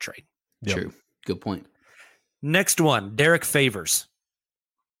Dort and a trade. Yep. True. Good point. Next one, Derek Favors.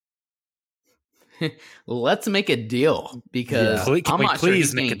 Let's make a deal because Can I'm we not sure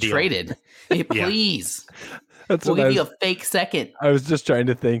he's please make getting a deal? traded. Please. That's We'll what give you a fake second. I was just trying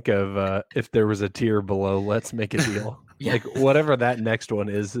to think of if there was a tier below. Let's make a deal. Yeah. Like whatever that next one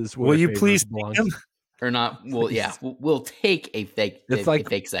is. Where Will you Favors please belongs. take him? Or not. Well, yeah. We'll take a fake. It's a like-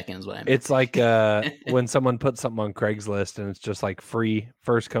 fake second is what I mean. It's like when someone puts something on Craigslist and it's just like free,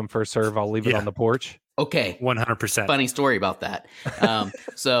 first come, first serve. I'll leave it Yeah. on the porch. Okay. 100%. Funny story about that.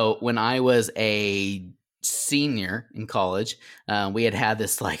 So when I was a senior in college, we had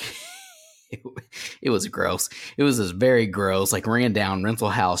this like it was gross. It was this very gross, like ran down rental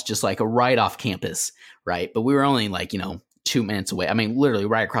house, just like a right off campus, right? But we were only like 2 minutes away. I mean, literally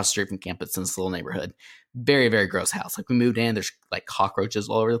right across the street from campus in this little neighborhood. Very, very gross house. Like we moved in, there's like cockroaches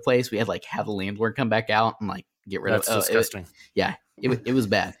all over the place. We had like have the landlord come back out and like get rid That's of disgusting. It was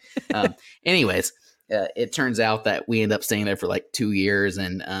bad. Anyways, it turns out that we ended up staying there for like 2 years,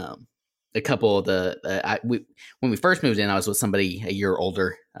 and a couple of when we first moved in, I was with somebody a year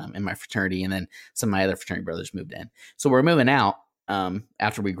older in my fraternity, and then some of my other fraternity brothers moved in. So we're moving out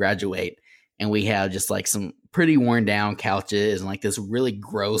after we graduate, and we have just like some pretty worn down couches and like this really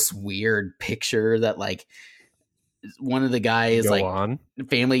gross, weird picture that like one of the guys Go like on.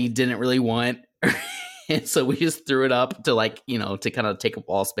 family didn't really want. And so we just threw it up to like, to kind of take up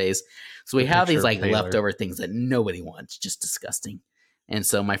wall space. So we The have picture these of like Taylor. leftover things that nobody wants, just disgusting. And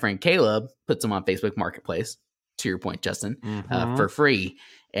so my friend Caleb puts them on Facebook Marketplace, to your point, Justin, Mhm. for free.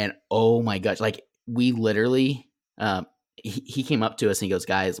 And oh my gosh, like we literally, he came up to us and he goes,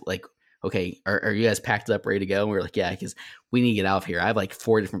 guys, like, okay, are you guys packed up, ready to go? And we were like, yeah, because we need to get out of here. I have like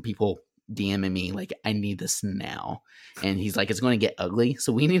 4 different people DMing me, like, I need this now. And he's like, it's going to get ugly.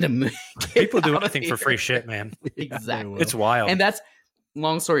 So we need to move. People do anything for free shit, man. Exactly. It's wild. And that's,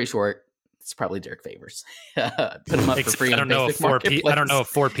 long story short, it's probably Derek Favors. Put him up for free. I don't on know if Facebook I don't know Marketplace. if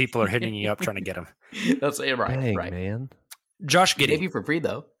 4 people are hitting you up trying to get them. That's it, right. Dang, right. man. Josh Gave Giddey. you for free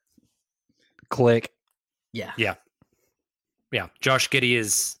though. Click. Yeah. Yeah. Josh Giddey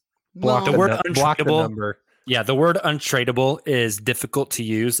is Block word block the untradeable. number. the word untradeable is difficult to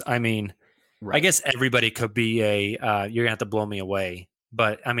use. I mean, I guess everybody could be you're going to have to blow me away.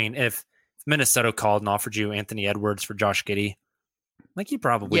 But, I mean, if Minnesota called and offered you Anthony Edwards for Josh Giddey, you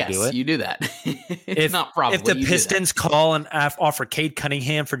probably do it. Yes, you do that. If the Pistons call and offer Cade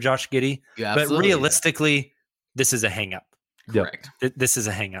Cunningham for Josh Giddey, but realistically, this is a hang-up. Correct. This is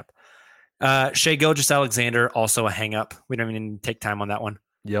a hang-up. Shai Gilgeous-Alexander, also a hang-up. We don't even need to take time on that one.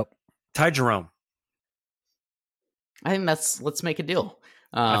 Yep. Ty Jerome. I think let's make a deal.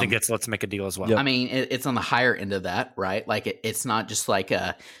 I think it's let's make a deal as well. Yep. I mean, it's on the higher end of that, right? It's not just like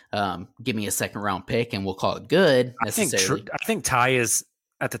a give me a second round pick and we'll call it good necessarily. I think Ty is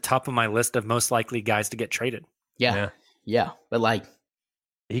at the top of my list of most likely guys to get traded. Yeah. But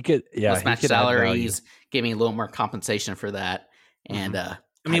he could, let's match salaries, give me a little more compensation for that. And I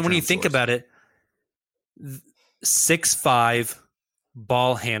mean, when you think about it, 6'5"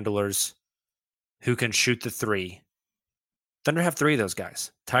 ball handlers who can shoot the three. Thunder have 3 of those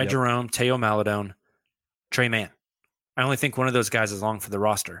guys: Ty Jerome, Teo Maladone, Trey Mann. I only think one of those guys is long for the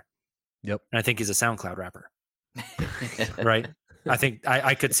roster. Yep. And I think he's a SoundCloud rapper. Right? I think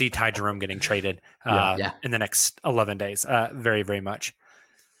I could see Ty Jerome getting traded in the next 11 days. Very, very much.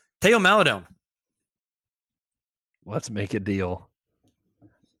 Teo Maladone. Let's make a deal.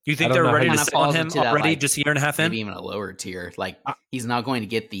 You think they're ready to sit on him already, just a year and a half in? Maybe even a lower tier. He's not going to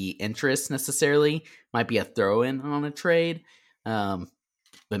get the interest necessarily. Might be a throw-in on a trade. But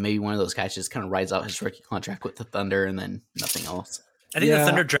maybe one of those guys just kind of rides out his rookie contract with the Thunder and then nothing else. I think the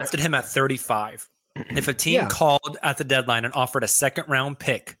Thunder drafted him at 35. If a team called at the deadline and offered a second-round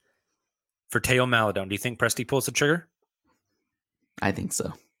pick for Teo Maladone, do you think Presti pulls the trigger? I think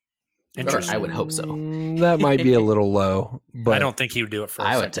so. Interesting. I would hope so. That might be a little low, but I don't think he would do it for.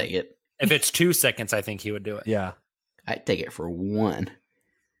 I would take it if it's 2 seconds. I think he would do it. Yeah, I'd take it for 1.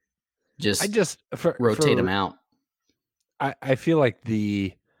 Just rotate him out. I feel like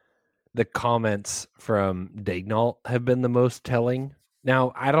the comments from Daignault have been the most telling.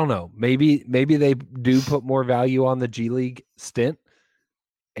 Now I don't know. Maybe they do put more value on the G League stint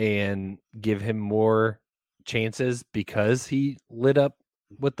and give him more chances because he lit up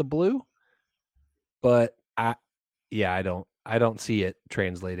with the blue, but I don't see it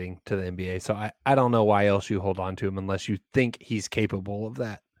translating to the NBA. So I don't know why else you hold on to him unless you think he's capable of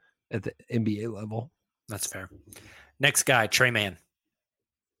that at the NBA level. That's fair. Next guy, Trey Mann.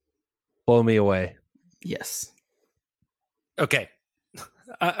 Blow me away. Yes. Okay.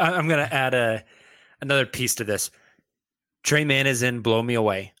 I'm going to add another piece to this. Trey Mann is in blow me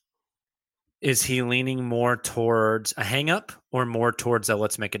away. Is he leaning more towards a hang-up or more towards a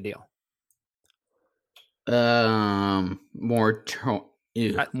let's make a deal? More towards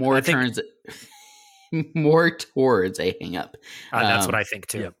a hang-up. That's what I think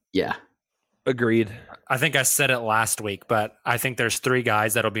too. Yeah. Agreed. I think I said it last week, but I think there's 3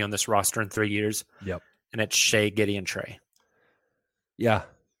 guys that'll be on this roster in 3 years. Yep. And it's Shai, Giddey, and Trey. Yeah.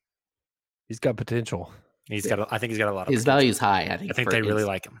 He's got potential. I think he's got a lot of his value is high. I think they really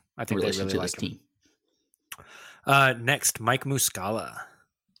like him. I think they really like him. Next, Mike Muscala.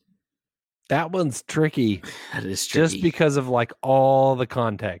 That one's tricky. That is tricky. Just because of all the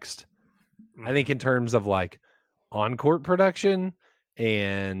context. I think in terms of on-court production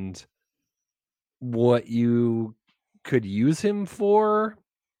and what you could use him for,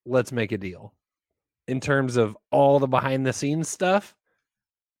 let's make a deal. In terms of all the behind-the-scenes stuff,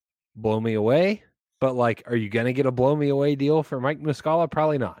 blow me away. But are you going to get a blow me away deal for Mike Muscala?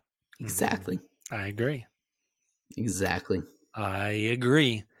 Probably not. Exactly. I agree. Exactly. I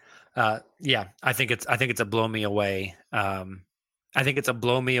agree. Yeah, I think it's a blow me away. I think it's a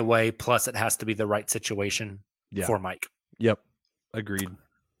blow me away. Plus, it has to be the right situation for Mike. Yep. Agreed.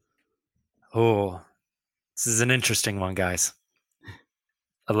 Oh, this is an interesting one, guys.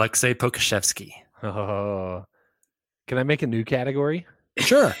 Alexei Pokusevsky. Oh, can I make a new category?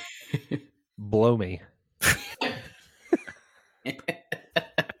 Sure. Blow me.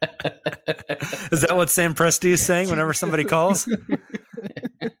 Is that what Sam Presti is saying whenever somebody calls?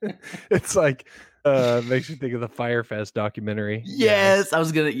 It's makes you think of the Firefest documentary. Yes,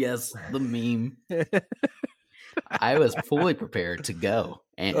 the meme. I was fully prepared to go.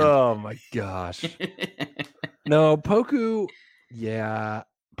 And oh my gosh. No, Poku, yeah.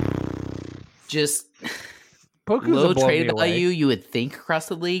 Just Poku's low trade value, you would think, across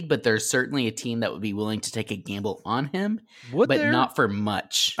the league, but there's certainly a team that would be willing to take a gamble on him, not for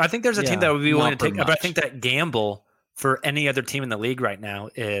much. I think there's a team that would be willing to take, but I think that gamble for any other team in the league right now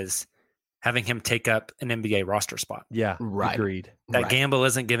is having him take up an NBA roster spot. Yeah, right. Agreed. That gamble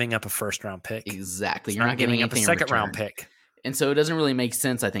isn't giving up a first-round pick. Exactly. You're not giving up a second-round pick. And so it doesn't really make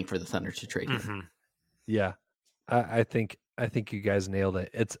sense, I think, for the Thunder to trade him. Yeah, I think you guys nailed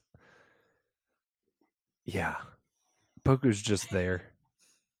it. Yeah. Poku's just there.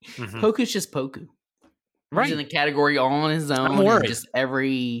 Mhm. Poku's just Poku. Right. He's in a category all on his own. I'm worried. Just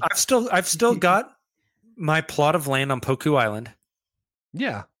every. I've still got my plot of land on Poku Island,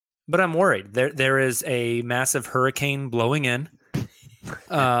 Yeah. but I'm worried. There is a massive hurricane blowing in.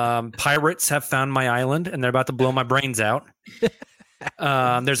 Pirates have found my island and they're about to blow my brains out.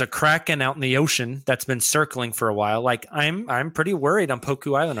 There's a kraken out in the ocean that's been circling for a while. Like I'm pretty worried on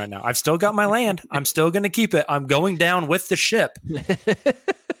Poku Island right now. I've still got my land. I'm still going to keep it. I'm going down with the ship,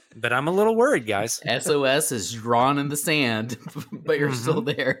 but I'm a little worried, guys. SOS is drawn in the sand, but you're still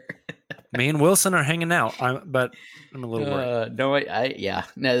there. Me and Wilson are hanging out, but I'm a little worried. No, yeah.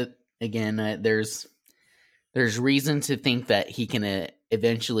 No, again, there's reason to think that he can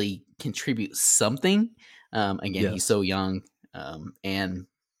eventually contribute something. Again, he's so young, and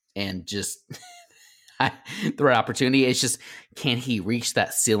just the right opportunity. It's just, can he reach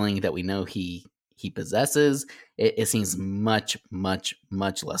that ceiling that we know he possesses? It seems much, much,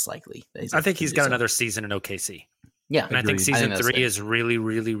 much less likely. I think he's got another season in OKC. Yeah, and I think season 3 is really,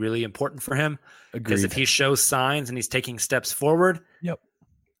 really, really important for him. Because if he shows signs and he's taking steps forward,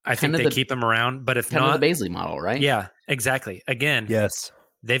 I think they keep him around. But if not, the Baisley model, right? Yeah, exactly. Again, yes,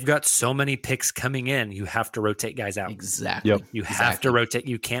 they've got so many picks coming in. You have to rotate guys out. Exactly. You have to rotate.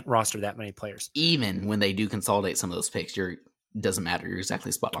 You can't roster that many players. Even when they do consolidate some of those picks, doesn't matter. You're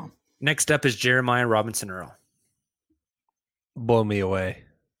exactly spot on. Next up is Jeremiah Robinson Earl. Blow me away.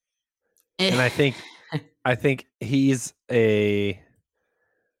 And I think he's I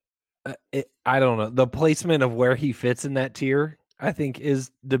don't know. The placement of where he fits in that tier, I think,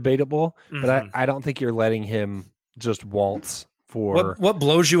 is debatable. Mm-hmm. But I don't think you're letting him just waltz for. What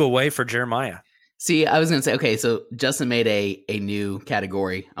blows you away for Jeremiah? See, I was going to say, okay, so Justin made a new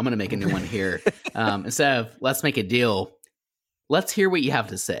category. I'm going to make a new one here. Instead of let's make a deal, let's hear what you have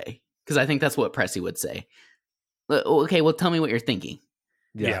to say. Because I think that's what Pressy would say. Okay, well, tell me what you're thinking.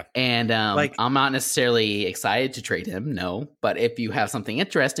 Yeah. And I'm not necessarily excited to trade him, no. But if you have something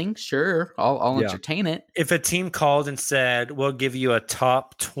interesting, sure, I'll entertain it. If a team called and said, we'll give you a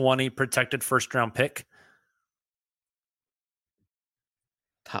top 20 protected first round pick.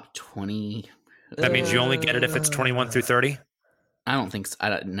 Top 20. That means you only get it if it's 21 through 30? I don't think so. I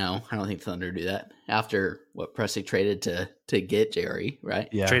don't think Thunder do that. After what Pressy traded to get Jerry, right?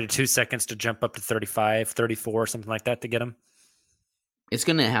 Yeah. Traded 2 seconds to jump up to 35, 34, something like that to get him. It's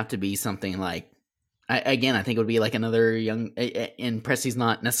going to have to be something like, I think it would be like another young, and Pressy's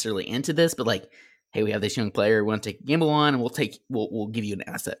not necessarily into this, but like, hey, we have this young player we want to take a gamble on, and we'll give you an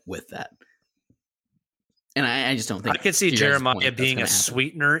asset with that. And I just don't think I could see Jeremiah being a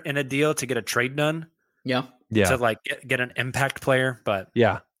sweetener in a deal to get a trade done. Yeah. To like get an impact player, but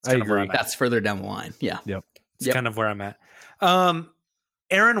yeah, I agree. That's further down the line. Yeah. Yep. It's kind of where I'm at.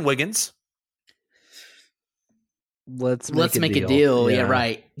 Aaron Wiggins. Let's make a deal. Yeah,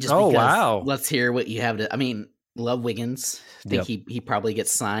 right. Just wow. Let's hear what you have to. I mean, love Wiggins. I think he probably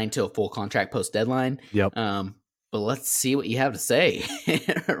gets signed to a full contract post deadline. Yep. But let's see what you have to say.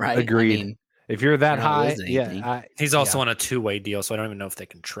 Right. Agreed. I mean, if you're that high, he's also on a 2-way deal, so I don't even know if they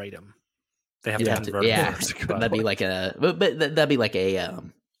can trade him. They have to convert him. That'd be like that'd be like a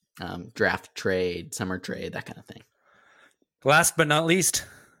draft trade, summer trade, that kind of thing. Last but not least,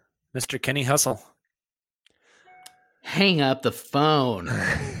 Mr. Kenny Hustle. Hang up the phone.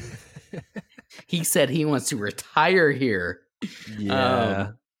 He said he wants to retire here.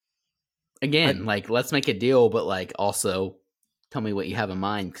 Yeah. Again, let's make a deal, but also tell me what you have in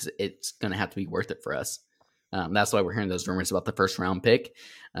mind, because it's going to have to be worth it for us. That's why we're hearing those rumors about the first round pick.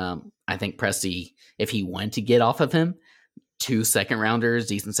 I think Pressy, if he went to get off of him, 2 second rounders,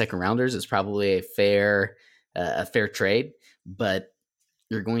 decent second rounders, is probably a fair trade. But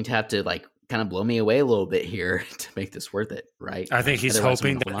you're going to have to kind of blow me away a little bit here to make this worth it, right? I think he's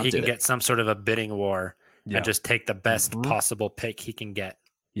hoping that he can get some sort of a bidding war and just take the best possible pick he can get.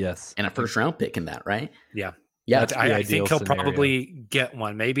 Yes. And a first round pick in that, right? Yeah. Yeah. I think he'll probably get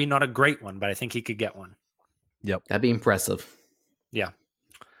one. Maybe not a great one, but I think he could get one. Yep. That'd be impressive. Yeah.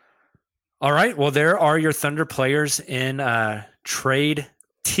 All right. Well, there are your Thunder players in trade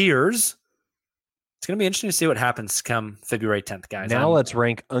tiers. It's going to be interesting to see what happens come February 10th, guys. Now let's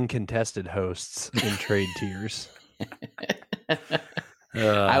rank uncontested hosts in trade tiers.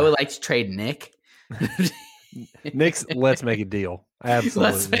 I would like to trade Nick. Nick's let's make a deal.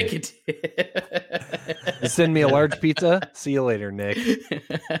 Absolutely. Let's make a deal. Send me a large pizza. See you later, Nick.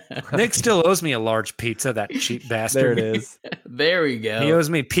 Nick still owes me a large pizza, that cheap bastard. There it is. There we go. He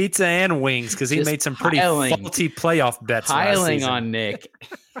owes me pizza and wings because he made some pretty faulty playoff bets last season. On Nick.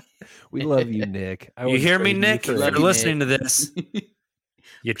 We love you, Nick. You hear me, Nick? If you're listening to this,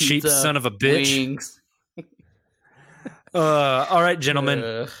 you cheap son of a bitch. Wings. All right,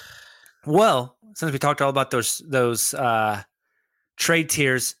 gentlemen. Well, since we talked all about those trade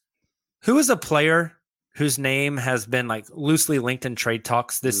tiers, who is a player whose name has been like loosely linked in trade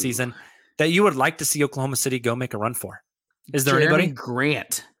talks this season that you would like to see Oklahoma City go make a run for? Is there Jeremy anybody?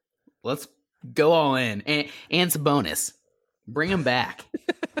 Grant. Let's go all in. And some bonus. Bring him back.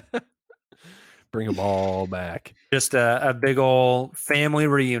 Bring them all back. Just a big old family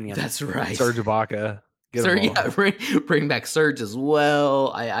reunion. That's right. Serge Ibaka. Bring back Serge as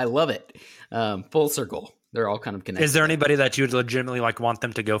well. I love it. Full circle. They're all kind of connected. Is there anybody that you would legitimately like want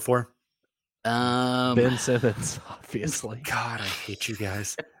them to go for? Ben Simmons, obviously. God, I hate you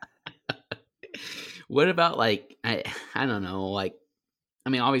guys. What about like I don't know, like I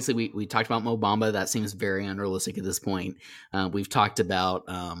mean, obviously we talked about Mo Bamba. That seems very unrealistic at this point. We've talked about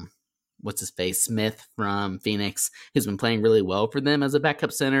what's his face, Smith from Phoenix, who's been playing really well for them as a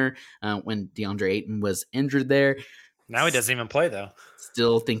backup center when DeAndre Ayton was injured there. Now he doesn't even play, though.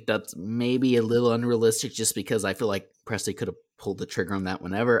 Still think that's maybe a little unrealistic just because I feel like Presley could have pulled the trigger on that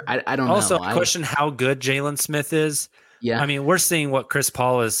whenever. I don't know. Also, question how good Jalen Smith is. Yeah. I mean, we're seeing what Chris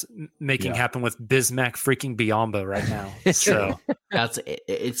Paul is making happen with Bismack freaking Biyombo right now. So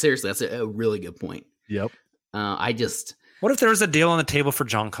seriously, that's a really good point. Yep. What if there was a deal on the table for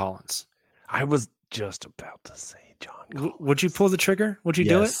John Collins? I was just about to say John Collins. Would you pull the trigger? Would you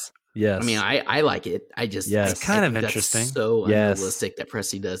do it? Yes. I mean, I like it. It's kind of interesting. That's so unrealistic that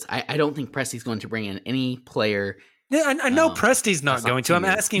Presti does. I don't think Presti's going to bring in any player. Yeah, I know Presti's not going to. I'm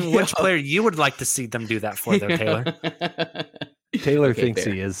asking which player you would like to see them do that for, though, Taylor. Taylor thinks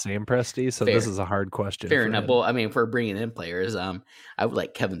he is Sam Presti, so this is a hard question. Fair enough. Well, I mean, if we're bringing in players, I would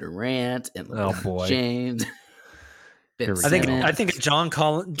like Kevin Durant and James. I think John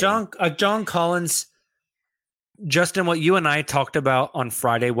Collins, Justin, what you and I talked about on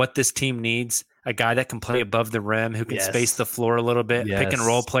Friday, what this team needs, a guy that can play above the rim, who can space the floor a little bit, pick and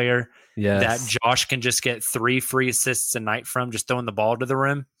roll player that Josh can just get 3 free assists a night from, just throwing the ball to the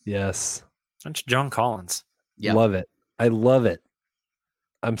rim. Yes. That's John Collins. Yep. Love it. I love it.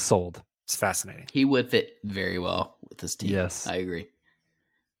 I'm sold. It's fascinating. He would fit very well with this team. Yes. I agree.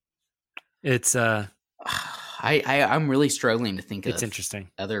 It's I'm really struggling to think it's of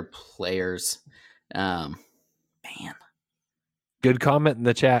interesting. Other players. Man. Good comment in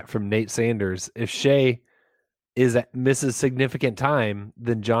the chat from Nate Sanders. If Shai misses significant time,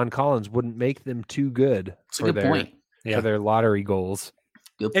 then John Collins wouldn't make them too good for their lottery goals.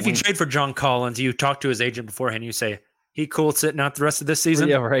 If you trade for John Collins, you talk to his agent beforehand, you say, he cool sitting out the rest of this season?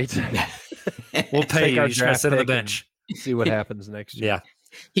 Yeah, right. We'll pay you. You just gotta sit on the bench. See what happens next year. Yeah.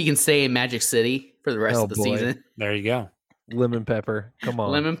 He can stay in Magic City for the rest of the season. There you go. Lemon pepper. Come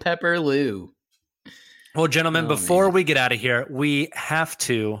on. Lemon pepper Lou. Well, gentlemen, before we get out of here, we have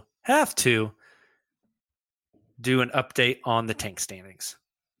to do an update on the tank standings.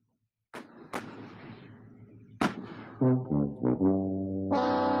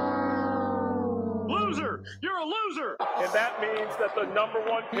 Loser! You're a loser! And that means that the number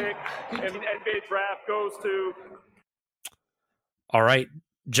 1 pick in the NBA draft goes to... All right.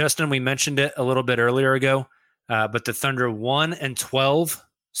 Justin, we mentioned it a little bit earlier ago, but the Thunder 1-12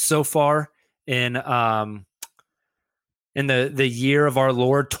 so far in the year of our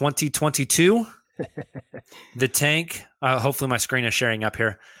Lord 2022. The tank, hopefully my screen is sharing up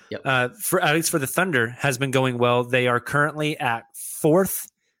here. Yep. For at least for the Thunder, has been going well. They are currently at 4th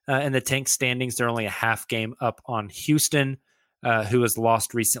in the tank standings. They're only a half game up on Houston, who has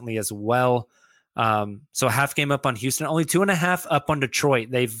lost recently as well. So a half game up on Houston, only 2.5 up on Detroit.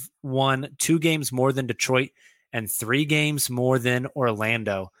 They've won 2 games more than Detroit and 3 games more than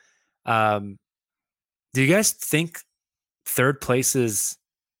Orlando. Do you guys think 3rd place is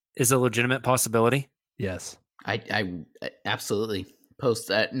a legitimate possibility? Yes. I absolutely post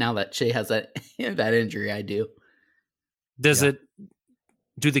that now that Shai has that that injury. I do.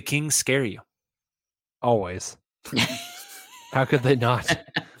 Do the Kings scare you? Always. How could they not?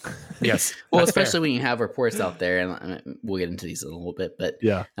 Yes. Well, especially when you have reports out there, and we'll get into these in a little bit, but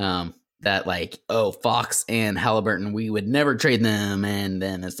that like, oh, Fox and Halliburton, we would never trade them, and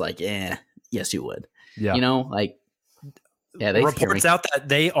then it's like, yes, you would. Yeah. You know, like, they reports out that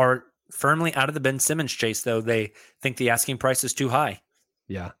they are firmly out of the Ben Simmons chase, though. They think the asking price is too high.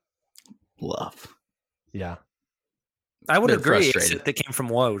 Yeah. Bluff. Yeah. I would agree, except that came from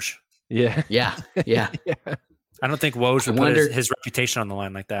Woj. Yeah. Yeah. I don't think Woj would put his reputation on the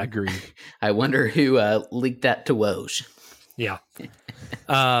line like that. Agreed. I wonder who leaked that to Woj. Yeah.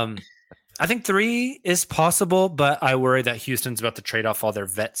 I think 3 is possible, but I worry that Houston's about to trade off all their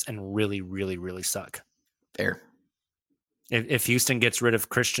vets and really, really, really suck. Fair. If Houston gets rid of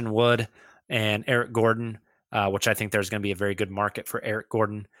Christian Wood and Eric Gordon, which I think there's going to be a very good market for Eric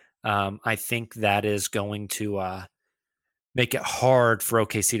Gordon. I think that is going to make it hard for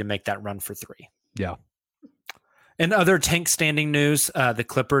OKC to make that run for 3. Yeah. In other tank standing news, the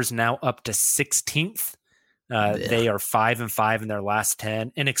Clippers now up to 16th. They are 5-5 in their last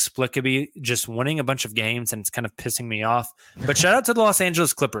 10, inexplicably just winning a bunch of games, and it's kind of pissing me off. But shout out to the Los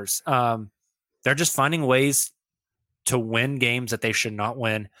Angeles Clippers. They're just finding ways to win games that they should not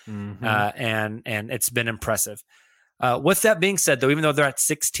win, and it's been impressive. With that being said, though, even though they're at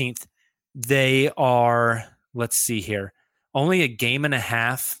 16th, they are, let's see here, only a game and a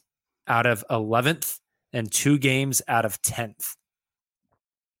half out of 11th and 2 games out of 10th.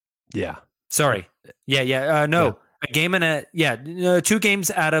 Yeah. Sorry. No. A game and 2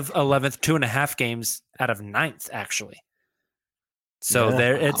 games out of 11th, 2.5 games out of 9th, actually. So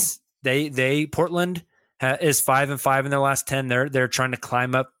Portland is 5-5 in their last 10. They're trying to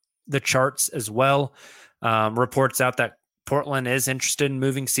climb up the charts as well. Reports out that Portland is interested in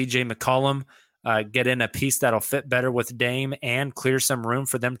moving CJ McCollum, get in a piece that'll fit better with Dame and clear some room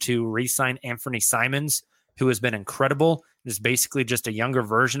for them to re-sign Anthony Simons, who has been incredible. Is basically just a younger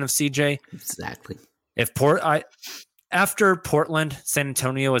version of CJ. Exactly. After Portland, San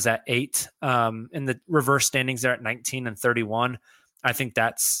Antonio is at 8. In the reverse standings, they're at 19 and 31. I think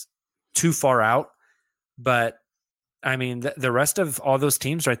that's too far out. But I mean, the rest of all those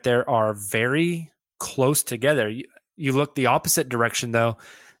teams right there are very close together. You look the opposite direction, though,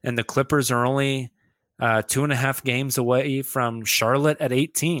 and the Clippers are only 2.5 games away from Charlotte at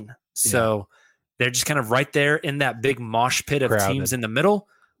 18. So they're just kind of right there in that big mosh pit of teams in the middle.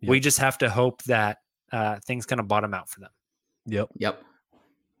 Yep. We just have to hope that things kind of bottom out for them. Yep.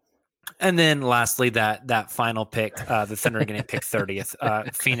 And then lastly, that final pick, the Thunder are going to pick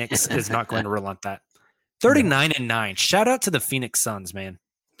 30th. Phoenix is not going to relent that. 39-9. Shout out to the Phoenix Suns, man.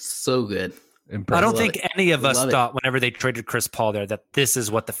 So good. Impressive. I don't think any of us thought whenever they traded Chris Paul there that this is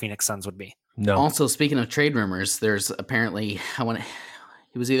what the Phoenix Suns would be. No. Also, speaking of trade rumors, there's apparently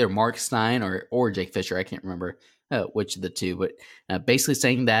it was either Mark Stein or Jake Fisher. I can't remember which of the two, but basically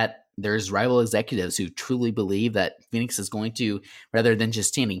saying that there's rival executives who truly believe that Phoenix is going to, rather than just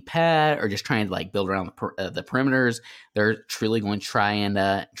standing pat or just trying to like build around the perimeters, they're truly going to try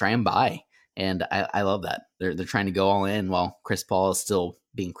and buy. And I love that they're trying to go all in while Chris Paul is still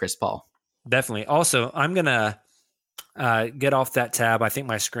being Chris Paul. Definitely. Also, I'm gonna get off that tab. I think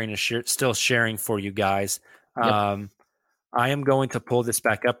my screen is still sharing for you guys. Yep. I am going to pull this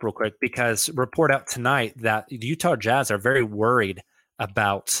back up real quick because report out tonight that the Utah Jazz are very worried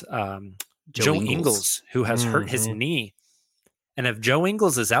about Joe Ingles, who has hurt his knee. And if Joe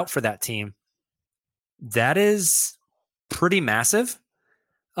Ingles is out for that team, that is pretty massive.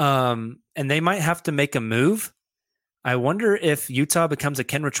 And they might have to make a move. I wonder if Utah becomes a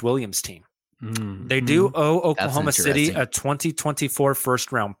Kenrich Williams team. They do owe Oklahoma City a 2024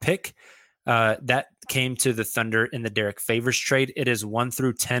 first-round pick. That came to the Thunder in the Derek Favors trade. It is 1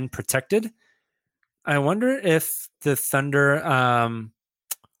 through 10 protected. I wonder if the Thunder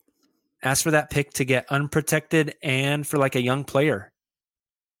asked for that pick to get unprotected and for like a young player.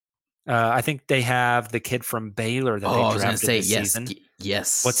 I think they have the kid from Baylor that they drafted this season.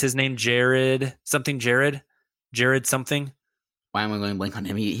 Yes. What's his name? Jared something. Why am I going to blank on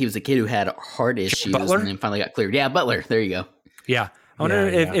him? He was a kid who had heart issues and then finally got cleared. Yeah, Butler. There you go. Yeah. I wonder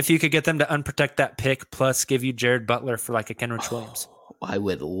if you could get them to unprotect that pick plus give you Jared Butler for like a Kenrich Williams. I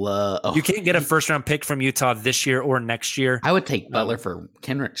would love. You can't get a first round pick from Utah this year or next year. I would take Butler for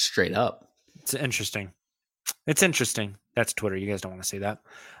Kenrich straight up. It's interesting. That's Twitter. You guys don't want to see that.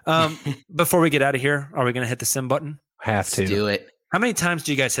 Before we get out of here, are we going to hit the sim button? Have to do it. How many times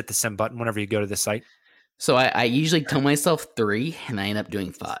do you guys hit the sim button whenever you go to the site? So I usually tell myself 3, and I end up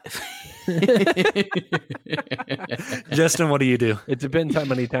doing 5. Justin, what do you do? It depends how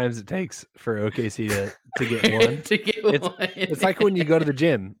many times it takes for OKC to get one. It's like when you go to the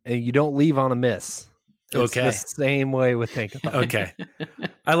gym and you don't leave on a miss. It's the same way with Tankathon. Okay.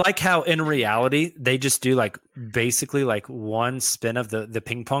 I like how in reality they just do like basically like one spin of the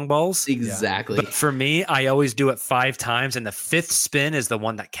ping pong balls. Exactly. But for me, I always do it 5 times, and the 5th spin is the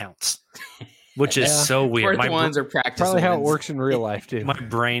one that counts. Which is so weird. My ones are practice. Probably how it works in real life too. My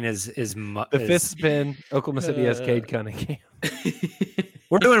brain is the 5th spin. Oklahoma City has Cade Cunningham.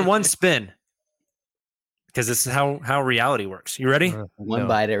 We're doing one spin because this is how reality works. You ready? One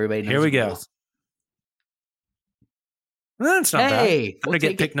bite, everybody. Here we go. That's not bad. I'm gonna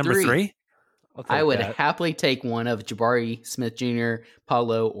get pick number 3. I would happily take one of Jabari Smith Jr.,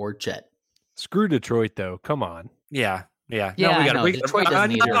 Paulo, or Chet. Screw Detroit though. Come on. Yeah. No, we got it. Detroit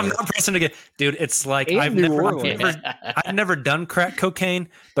doesn't either. I'm not pressing to get, dude. It's like I've never done crack cocaine,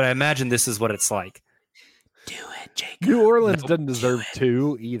 but I imagine this is what it's like. Do it, Jacob. New Orleans doesn't deserve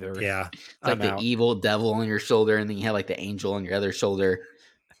 2 either. Yeah. It's like the evil devil on your shoulder, and then you have like the angel on your other shoulder.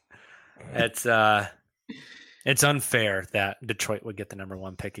 It's unfair that Detroit would get the number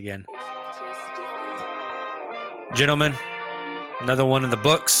 1 pick again. Gentlemen, another one in the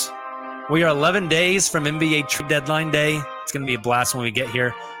books. We are 11 days from NBA trade deadline day. It's going to be a blast when we get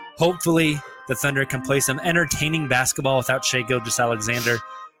here. Hopefully, the Thunder can play some entertaining basketball without Shai Gilgeous-Alexander,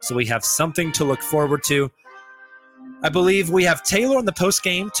 so we have something to look forward to. I believe we have Taylor on the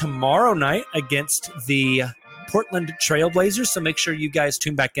postgame tomorrow night against the Portland Trailblazers, so make sure you guys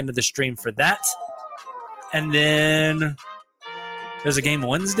tune back into the stream for that. And then there's a game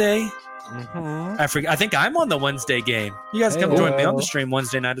Wednesday. I think I'm on the Wednesday game. You guys come join me on the stream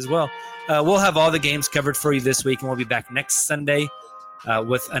Wednesday night as well. We'll have all the games covered for you this week, and we'll be back next Sunday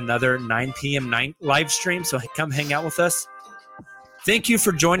with another 9 p.m. live stream, so come hang out with us. Thank you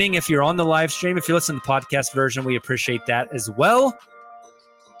for joining. If you're on the live stream, if you listen to the podcast version, we appreciate that as well.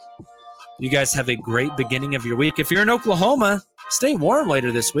 You guys have a great beginning of your week. If you're in Oklahoma, stay warm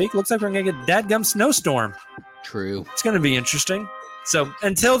later this week. Looks like we're going to get a dadgum snowstorm. True. It's going to be interesting. So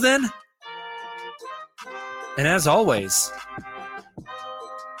until then, and as always,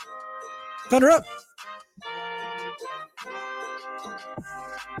 Thunder up.